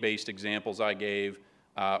state-based examples I gave,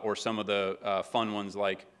 or some of the fun ones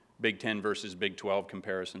like Big 10 versus Big 12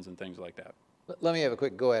 comparisons and things like that. Let me have a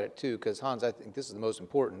quick go at it too, because Hans, I think this is the most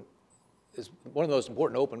important, is one of the most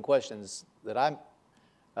important open questions that I'm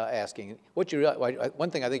asking. One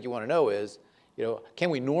thing I think you want to know is, can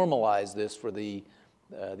we normalize this for the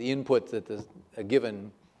input that a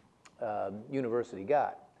given university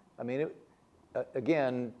got? I mean,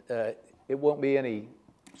 it won't be any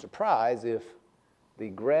surprise if the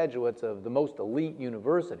graduates of the most elite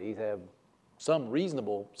universities have some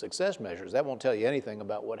reasonable success measures. That won't tell you anything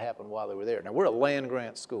about what happened while they were there. Now, we're a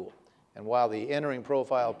land-grant school, and while the entering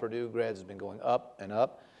profile of Purdue grads has been going up and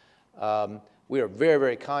up, we are very,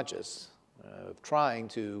 very conscious of trying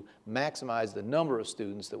to maximize the number of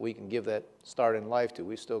students that we can give that start in life to.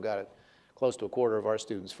 We've still got close to a quarter of our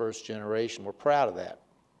students first generation. We're proud of that.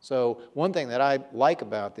 So one thing that I like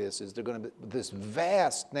about this is this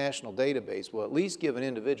vast national database will at least give an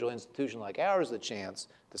individual institution like ours the chance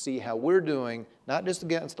to see how we're doing, not just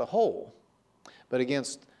against the whole, but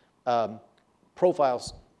against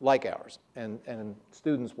profiles like ours and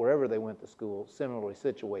students wherever they went to school similarly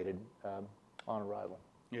situated on arrival.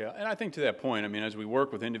 Yeah, and I think to that point, I mean, as we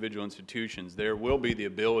work with individual institutions, there will be the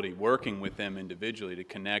ability, working with them individually, to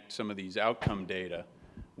connect some of these outcome data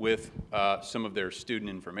with some of their student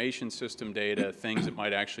information system data, things that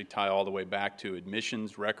might actually tie all the way back to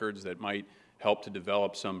admissions records that might help to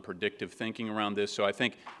develop some predictive thinking around this. So I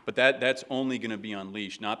think, but that's only going to be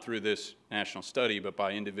unleashed, not through this national study, but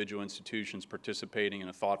by individual institutions participating in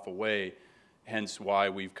a thoughtful way, hence why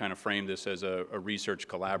we've kind of framed this as a research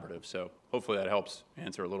collaborative. So hopefully that helps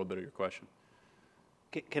answer a little bit of your question.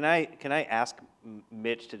 Can I ask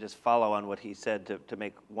Mitch to just follow on what he said to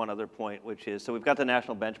make one other point, which is, so we've got the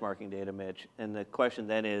national benchmarking data, Mitch, and the question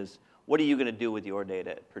then is, what are you going to do with your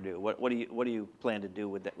data at Purdue? What do you plan to do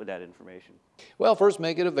with that information? Well, first,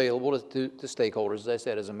 make it available to stakeholders, as I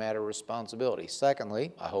said, as a matter of responsibility.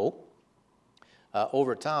 Secondly, I hope,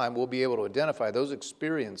 over time, we'll be able to identify those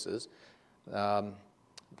experiences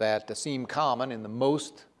that seem common in the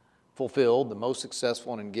most fulfilled, the most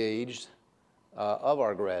successful and engaged of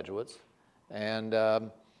our graduates, and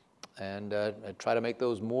try to make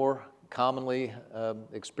those more commonly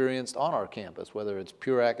experienced on our campus, whether it's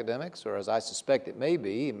pure academics or, as I suspect it may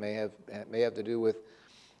be, it may have to do with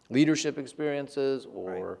leadership experiences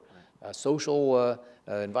or social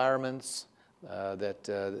environments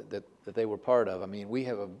that they were part of. I mean, we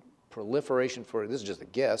have a proliferation this is just a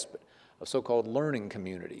guess, but of so-called learning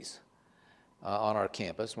communities on our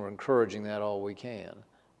campus. We're encouraging that all we can.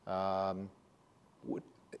 An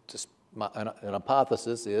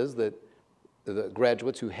hypothesis is that the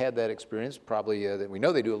graduates who had that experience probably, that we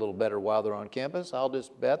know they do a little better while they're on campus. I'll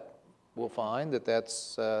just bet we'll find that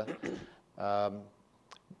that's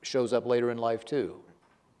shows up later in life too.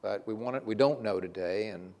 But we don't know today,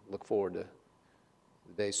 and look forward to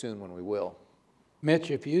the day soon when we will.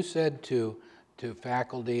 Mitch, if you said to to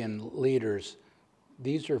faculty and leaders,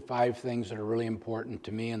 these are 5 things that are really important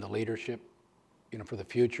to me in the leadership, for the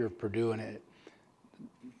future of Purdue. And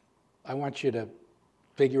I want you to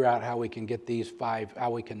figure out how we can get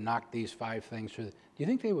how we can knock these 5 things through. Do you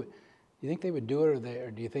think they would do it,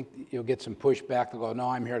 or do you think you'll get some pushback? They'll go, no,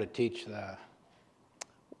 I'm here to teach the.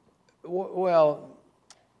 Well,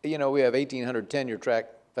 we have 1,800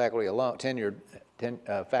 tenured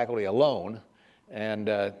faculty alone, and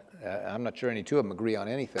I'm not sure any 2 of them agree on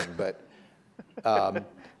anything, but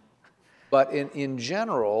in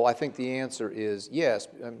general, I think the answer is yes,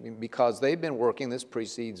 because they've been working, this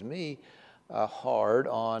precedes me, hard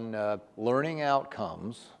on learning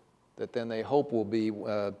outcomes that then they hope will be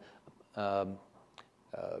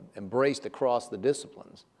embraced across the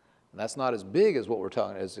disciplines. And that's not as big as what we're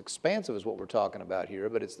talking, as expansive as what we're talking about here,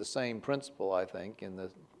 but it's the same principle, I think, in the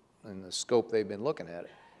scope they've been looking at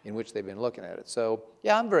it, in which they've been looking at it. So,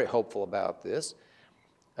 yeah, I'm very hopeful about this.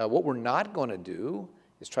 What we're not going to do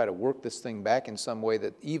is try to work this thing back in some way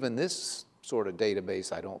that even this sort of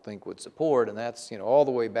database I don't think would support, and that's, all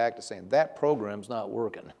the way back to saying that program's not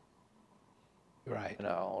working. Right.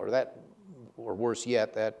 Or worse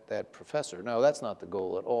yet, that professor. No, that's not the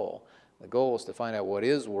goal at all. The goal is to find out what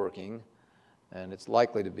is working, and these are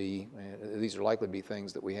likely to be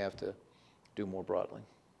things that we have to do more broadly.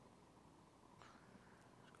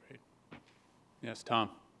 Great. Yes,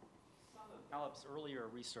 Tom. Some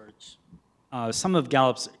of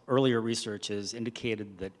Gallup's earlier research has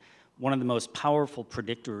indicated that one of the most powerful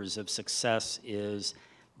predictors of success is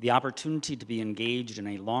the opportunity to be engaged in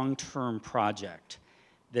a long-term project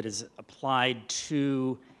that is applied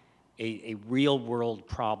to a real-world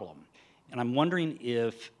problem. And I'm wondering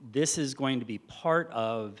if this is going to be part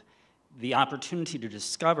of the opportunity to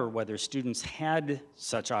discover whether students had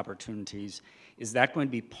such opportunities. Is that going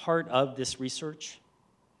to be part of this research?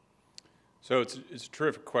 So it's a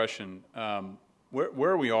terrific question.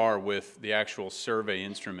 Where we are with the actual survey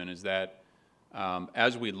instrument is that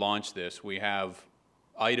as we launch this, we have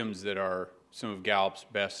items that are some of Gallup's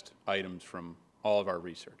best items from all of our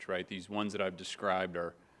research, right? These ones that I've described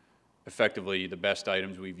are effectively the best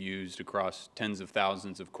items we've used across tens of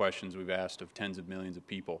thousands of questions we've asked of tens of millions of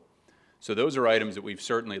people. So those are items that we've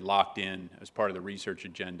certainly locked in as part of the research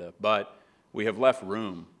agenda, but we have left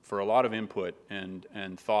room for a lot of input and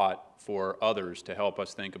thought for others to help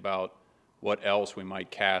us think about what else we might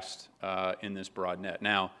cast in this broad net.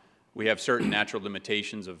 Now, we have certain natural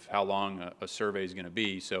limitations of how long a survey is going to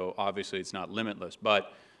be, so obviously it's not limitless,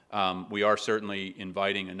 but we are certainly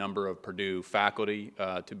inviting a number of Purdue faculty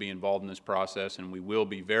to be involved in this process, and we will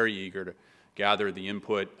be very eager to gather the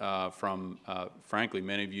input from, frankly,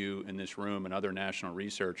 many of you in this room and other national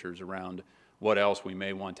researchers around what else we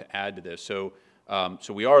may want to add to this. So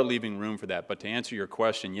we are leaving room for that. But to answer your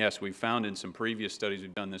question, yes, we've found in some previous studies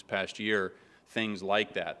we've done this past year things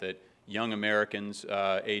like that young Americans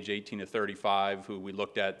age 18 to 35 who we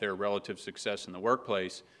looked at their relative success in the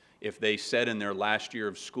workplace, if they said in their last year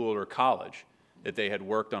of school or college that they had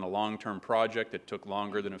worked on a long-term project that took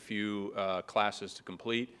longer than a few classes to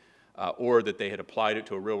complete, or that they had applied it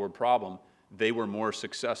to a real-world problem, they were more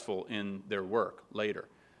successful in their work later.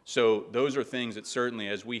 So those are things that certainly,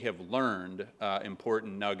 as we have learned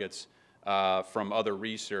important nuggets from other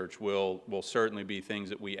research, will certainly be things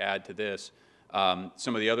that we add to this.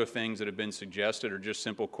 Some of the other things that have been suggested are just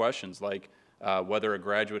simple questions like whether a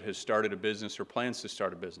graduate has started a business or plans to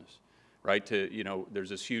start a business, right? There's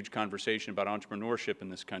this huge conversation about entrepreneurship in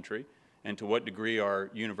this country, and to what degree are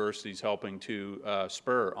universities helping to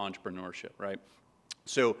spur entrepreneurship, right?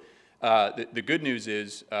 So the good news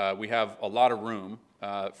is we have a lot of room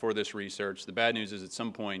for this research. The bad news is at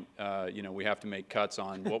some point, we have to make cuts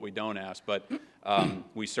on what we don't ask, but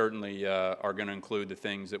we certainly are going to include the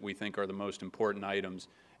things that we think are the most important items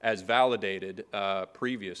as validated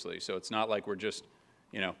previously. So it's not like we're just,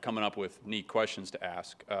 coming up with neat questions to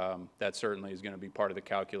ask. That certainly is going to be part of the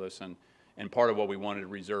calculus and part of what we wanted to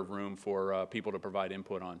reserve room for people to provide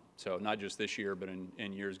input on. So not just this year, but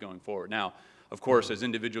in years going forward. Now, of course, as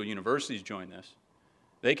individual universities join this,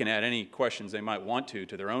 they can add any questions they might want to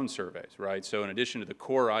their own surveys, right? So in addition to the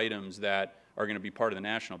core items that are going to be part of the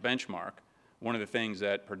national benchmark, one of the things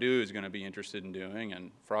that Purdue is going to be interested in doing,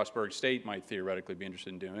 and Frostburg State might theoretically be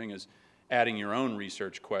interested in doing, is adding your own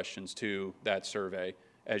research questions to that survey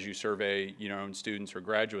as you survey your own students or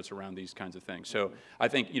graduates around these kinds of things. So I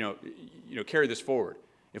think, carry this forward.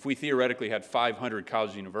 If we theoretically had 500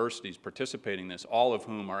 college universities participating in this, all of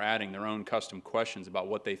whom are adding their own custom questions about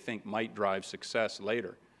what they think might drive success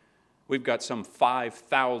later, we've got some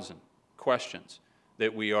 5,000 questions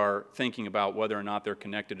that we are thinking about whether or not they're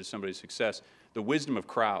connected to somebody's success, the wisdom of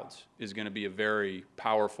crowds is going to be a very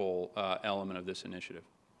powerful element of this initiative.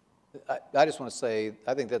 I just want to say,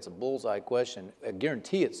 I think that's a bullseye question. I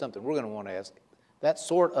guarantee it's something we're going to want to ask. That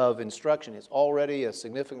sort of instruction is already a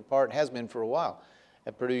significant part, and has been for a while,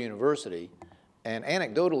 at Purdue University. And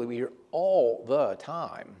anecdotally, we hear all the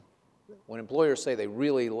time, when employers say they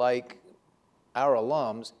really like our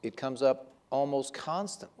alums, it comes up almost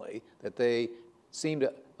constantly that they seem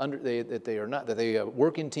to, that they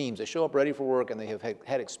work in teams, they show up ready for work, and they have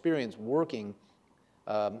had experience working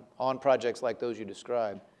on projects like those you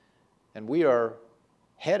described. And we are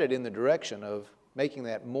headed in the direction of making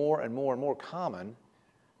that more and more and more common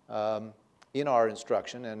in our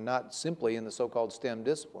instruction, and not simply in the so-called STEM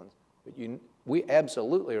disciplines. But we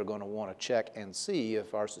absolutely are going to want to check and see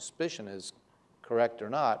if our suspicion is correct or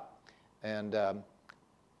not. And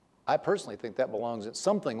I personally think that belongs,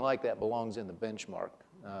 something like that belongs in the benchmark,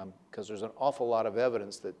 because there's an awful lot of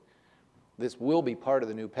evidence that this will be part of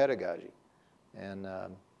the new pedagogy. And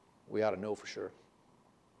we ought to know for sure.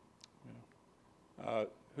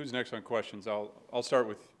 Who's next on questions? I'll start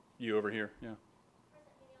with you over here. Yeah.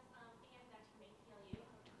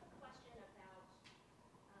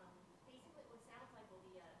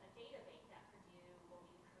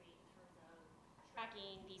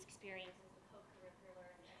 These experiences, the co-curricular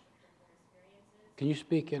and extracurricular experiences. Can you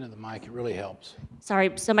speak into the mic? It really helps.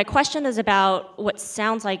 Sorry, so my question is about what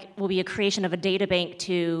sounds like will be a creation of a data bank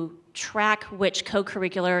to track which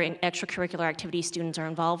co-curricular and extracurricular activities students are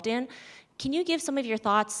involved in. Can you give some of your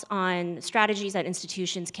thoughts on strategies that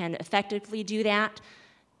institutions can effectively do that,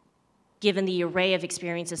 given the array of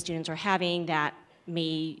experiences students are having that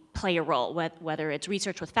may play a role, whether it's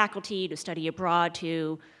research with faculty, to study abroad,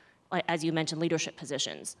 to, as you mentioned, leadership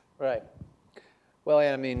positions? Right. Well,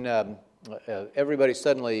 I mean, everybody's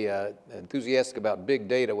suddenly enthusiastic about big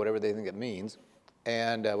data, whatever they think it means.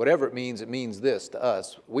 And whatever it means this to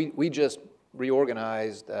us. We just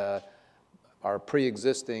reorganized our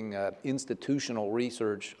pre-existing institutional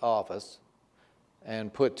research office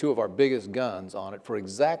and put two of our biggest guns on it for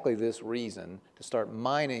exactly this reason, to start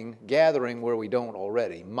mining, gathering where we don't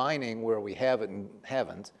already, mining where we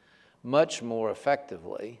haven't much more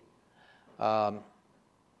effectively,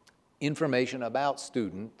 information about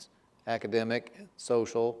students, academic,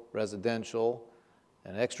 social, residential,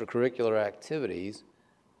 and extracurricular activities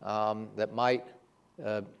that might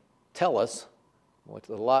tell us with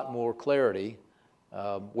a lot more clarity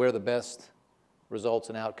where the best results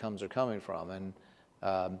and outcomes are coming from. And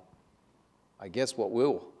I guess what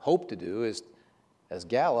we'll hope to do is, as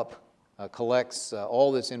Gallup collects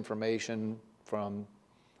all this information from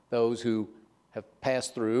those who have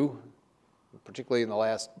passed through, particularly in the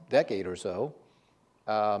last decade or so,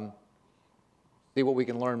 see what we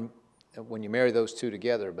can learn when you marry those two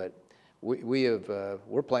together. But we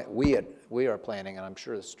are planning, and I'm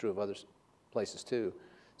sure this is true of other places too,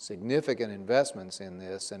 significant investments in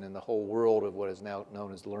this and in the whole world of what is now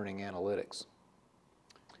known as learning analytics.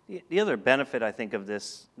 The other benefit, I think, of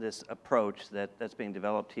this approach that's being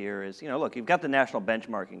developed here is, look, you've got the national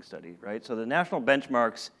benchmarking study, right? So the national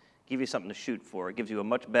benchmarks give you something to shoot for. It gives you a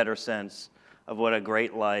much better sense of what a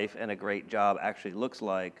great life and a great job actually looks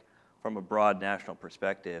like from a broad national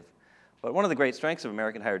perspective. But one of the great strengths of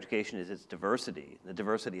American higher education is its diversity, the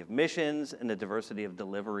diversity of missions and the diversity of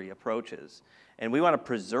delivery approaches. And we want to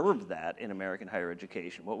preserve that in American higher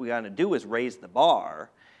education. What we want to do is raise the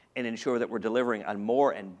bar and ensure that we're delivering on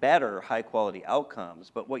more and better high-quality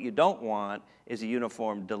outcomes. But what you don't want is a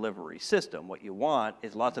uniform delivery system. What you want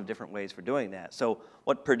is lots of different ways for doing that. So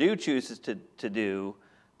what Purdue chooses to do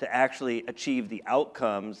to actually achieve the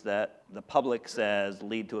outcomes that the public says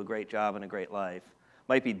lead to a great job and a great life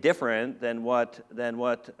might be different than what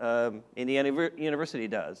Indiana University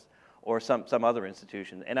does, or some other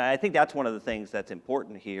institution. And I think that's one of the things that's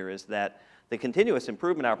important here, is that the continuous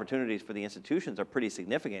improvement opportunities for the institutions are pretty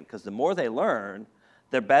significant, because the more they learn,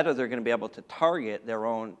 the better they're going to be able to target their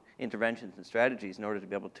own interventions and strategies in order to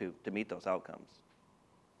be able to meet those outcomes.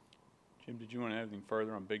 Jim, did you want to add anything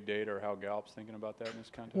further on big data or how Gallup's thinking about that in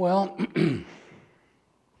this context? Well,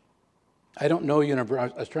 I don't know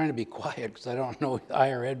university. I was trying to be quiet because I don't know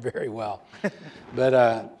higher ed very well.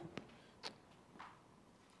 But,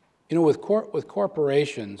 with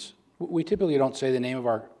corporations, we typically don't say the name of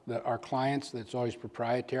our clients. That's always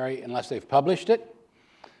proprietary unless they've published it.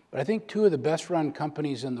 But I think two of the best run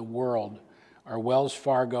companies in the world are Wells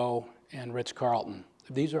Fargo and Ritz-Carlton.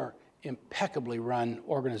 These are impeccably run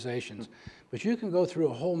organizations. But you can go through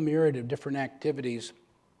a whole myriad of different activities.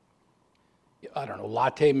 I don't know,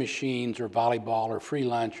 latte machines or volleyball or free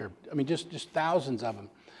lunch, or, I mean, just thousands of them.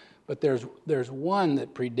 But there's one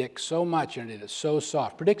that predicts so much, and it is so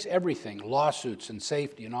soft. Predicts everything, lawsuits and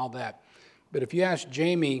safety and all that. But if you ask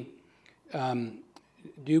Jamie, do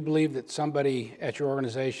you believe that somebody at your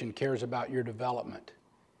organization cares about your development?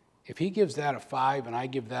 If he gives that a 5 and I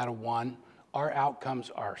give that a 1, our outcomes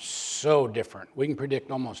are so different. We can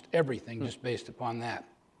predict almost everything just based upon that.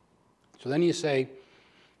 So then you say,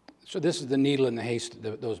 so this is the needle in the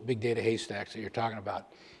haystack, those big data haystacks that you're talking about.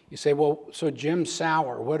 You say, well, so Jim's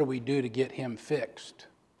sour, what do we do to get him fixed?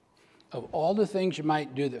 Of all the things you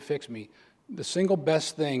might do that fix me, the single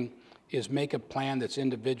best thing is make a plan that's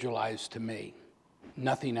individualized to me.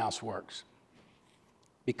 Nothing else works.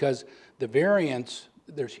 Because the variance,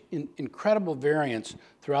 there's incredible variance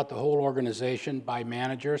throughout the whole organization by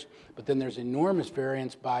managers, but then there's enormous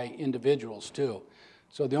variance by individuals too.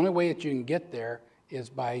 So the only way that you can get there is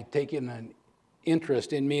by taking an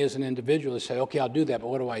interest in me as an individual to say, okay, I'll do that, but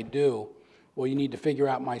what do I do? Well, you need to figure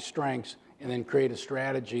out my strengths and then create a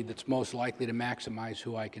strategy that's most likely to maximize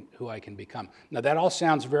who I can become. Now, that all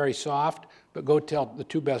sounds very soft, but go tell the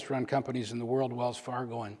 2 best run companies in the world, Wells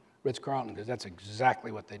Fargo and Ritz-Carlton, because that's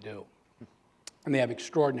exactly what they do. And they have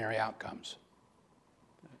extraordinary outcomes.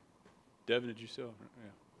 Devin, did you still?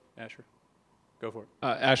 Yeah. Asher, go for it.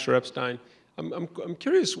 Asher Epstein. I'm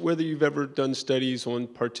curious whether you've ever done studies on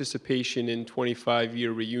participation in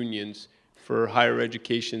 25-year reunions for higher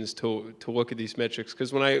educations to look at these metrics.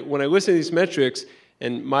 Because when I listen to these metrics,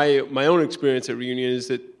 and my own experience at reunion is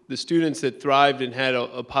that the students that thrived and had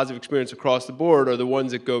a positive experience across the board are the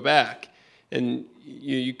ones that go back. And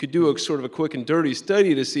you could do a sort of a quick and dirty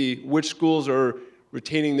study to see which schools are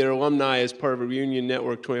retaining their alumni as part of a reunion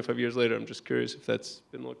network 25 years later. I'm just curious if that's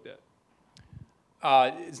been looked at.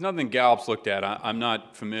 It's nothing Gallup's looked at. I'm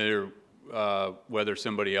not familiar whether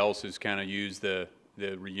somebody else has kind of used the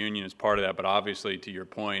reunion as part of that, but obviously, to your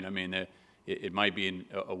point, I mean, it might be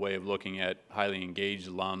a way of looking at highly engaged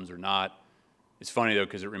alums or not. It's funny, though,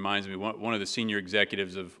 because it reminds me, one of the senior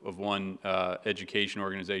executives of one education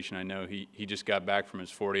organization I know, he just got back from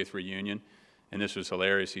his 40th reunion, and this was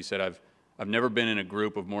hilarious. He said, I've never been in a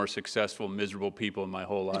group of more successful, miserable people in my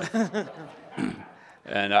whole life.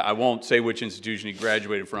 And I won't say which institution he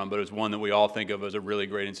graduated from, but it's one that we all think of as a really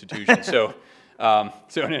great institution. So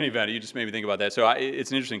in any event, you just made me think about that. So it's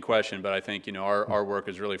an interesting question, but I think, you know, our work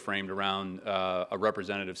is really framed around a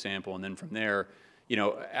representative sample, and then from there, you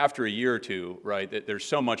know, after a year or two, right, there's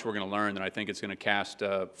so much we're going to learn that I think it's going to cast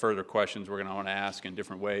further questions we're going to want to ask in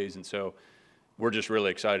different ways, and so we're just really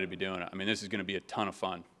excited to be doing it. I mean, this is going to be a ton of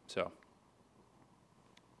fun, so.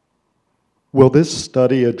 Will this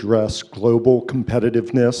study address global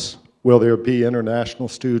competitiveness? Will there be international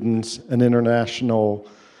students and international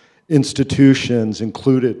institutions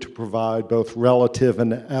included to provide both relative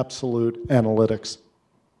and absolute analytics?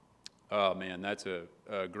 Oh, man, that's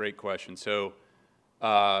a great question. So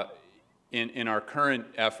in our current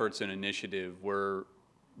efforts and initiative, we're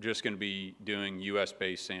just going to be doing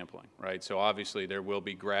US-based sampling, right? So obviously there will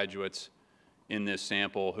be graduates in this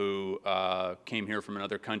sample who came here from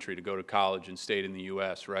another country to go to college and stayed in the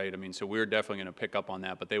US, right? I mean, so we're definitely going to pick up on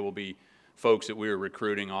that, but they will be folks that we are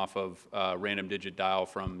recruiting off of random digit dial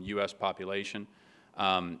from US population.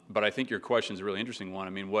 But I think your question is a really interesting one. I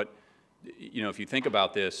mean, if you think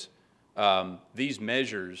about this, these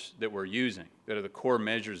measures that we're using, that are the core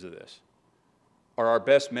measures of this, are our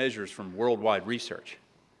best measures from worldwide research.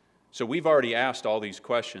 So we've already asked all these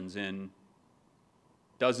questions in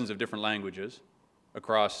dozens of different languages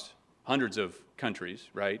across hundreds of countries,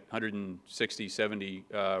 right? 160, 70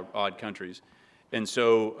 odd countries. And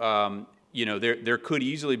so, there could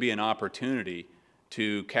easily be an opportunity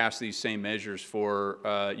to cast these same measures for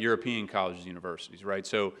European colleges and universities, right?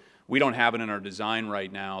 So we don't have it in our design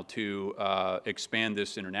right now to expand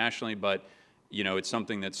this internationally, but it's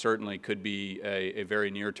something that certainly could be a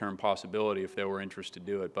very near-term possibility if there were interest to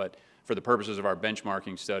do it. But for the purposes of our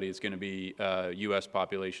benchmarking study, it's going to be U.S.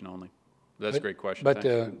 population only. That's a great question. But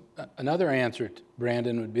another answer,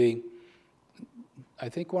 Brandon, would be, I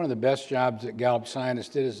think one of the best jobs that Gallup scientists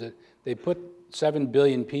did is that they put 7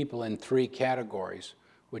 billion people in 3 categories,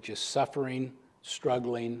 which is suffering,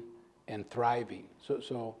 struggling, and thriving.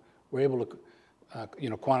 So we're able to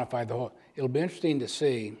quantify the whole. It'll be interesting to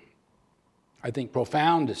see, I think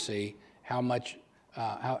profound to see, how much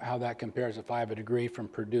how that compares if I have a degree from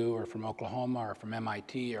Purdue or from Oklahoma or from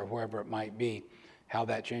MIT or wherever it might be, how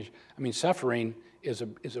that changed. I mean, suffering is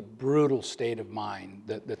a brutal state of mind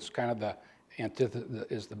that's kind of the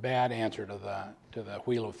is the bad answer to the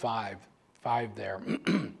wheel of five there.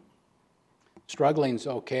 Struggling's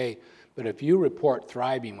okay, but if you report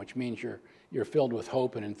thriving, which means you're you're filled with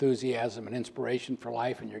hope and enthusiasm and inspiration for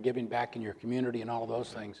life, and you're giving back in your community and all of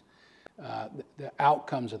those things, the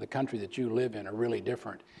outcomes of the country that you live in are really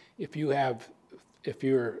different. If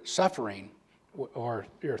you're suffering or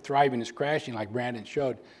your thriving is crashing, like Brandon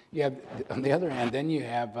showed, you have, on the other hand, then you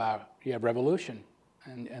have revolution,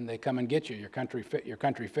 and they come and get you. Your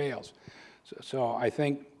country fails. So I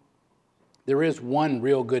think there is one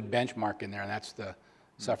real good benchmark in there, and that's the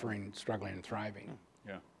suffering, struggling, and thriving.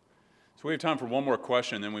 Yeah. So we have time for one more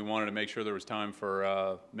question, and then we wanted to make sure there was time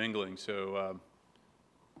for mingling. So,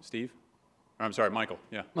 Steve? I'm sorry, Michael.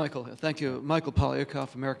 Yeah. Michael, thank you. Michael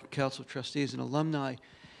Polyakov, American Council of Trustees and Alumni.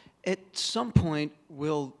 At some point,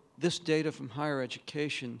 will this data from higher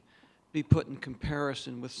education be put in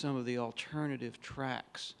comparison with some of the alternative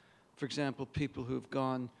tracks? For example, people who've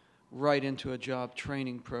gone right into a job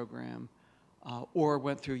training program or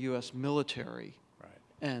went through U.S. military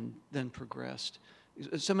and then progressed.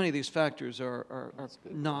 So many of these factors are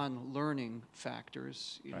non-learning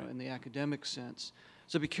factors, you know, in the academic sense.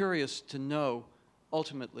 So I'd be curious to know,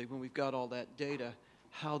 ultimately, when we've got all that data,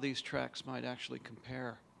 how these tracks might actually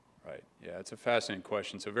compare. Right. Yeah, it's a fascinating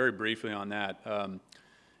question. So very briefly on that,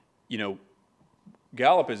 you know,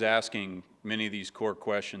 Gallup is asking many of these core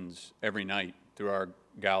questions every night through our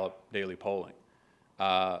Gallup daily polling.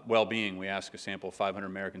 Well-being, we ask a sample of 500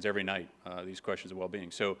 Americans every night, these questions of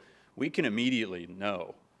well-being. So we can immediately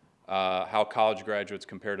know how college graduates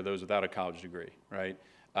compare to those without a college degree, right?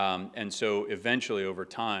 And so eventually over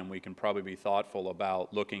time, we can probably be thoughtful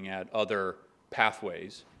about looking at other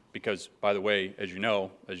pathways because, by the way, as you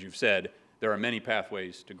know, as you've said, there are many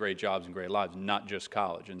pathways to great jobs and great lives, not just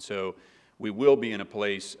college. And so we will be in a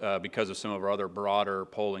place, because of some of our other broader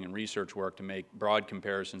polling and research work, to make broad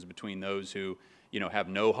comparisons between those who, you know, have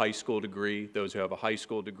no high school degree, those who have a high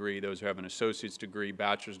school degree, those who have an associate's degree,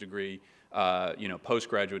 bachelor's degree, you know,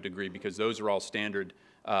 postgraduate degree, because those are all standard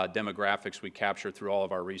demographics we capture through all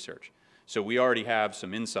of our research. So we already have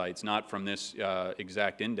some insights, not from this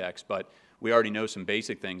exact index, but we already know some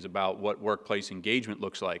basic things about what workplace engagement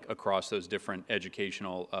looks like across those different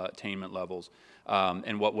educational attainment levels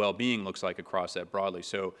and what well-being looks like across that broadly.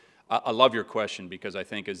 So I love your question because I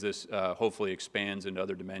think as this hopefully expands into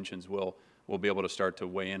other dimensions, we'll be able to start to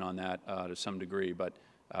weigh in on that to some degree, but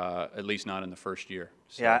at least not in the first year.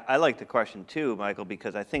 So. Yeah, I like the question too, Michael,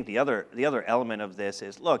 because I think the other element of this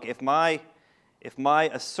is, look, if my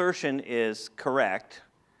assertion is correct,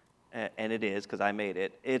 and it is because I made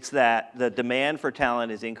it, it's that the demand for talent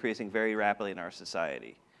is increasing very rapidly in our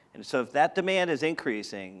society. And so if that demand is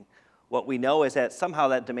increasing, what we know is that somehow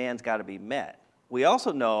that demand's got to be met. We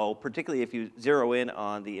also know, particularly if you zero in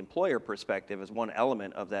on the employer perspective as one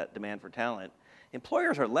element of that demand for talent,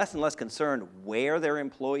 employers are less and less concerned where their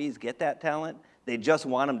employees get that talent. They just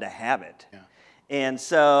want them to have it. Yeah. And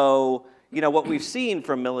so, you know, what we've seen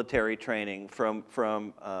from military training, from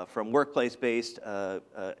workplace-based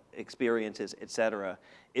experiences, et cetera,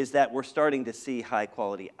 is that we're starting to see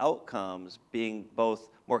high-quality outcomes being both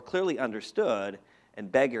more clearly understood and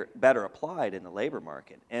better applied in the labor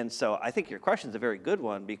market. And so I think your question is a very good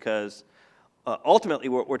one because ultimately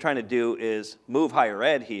what we're trying to do is move higher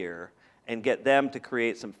ed here and get them to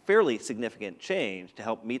create some fairly significant change to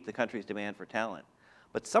help meet the country's demand for talent.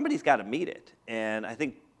 But somebody's got to meet it. And I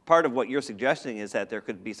think part of what you're suggesting is that there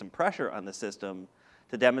could be some pressure on the system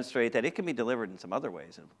to demonstrate that it can be delivered in some other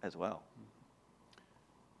ways as well.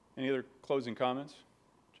 Any other closing comments,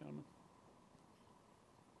 gentlemen?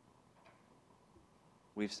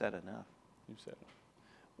 We've said enough. You've said enough.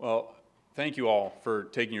 Well, thank you all for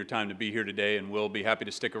taking your time to be here today, and we'll be happy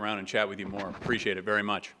to stick around and chat with you more. Appreciate it very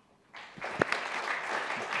much.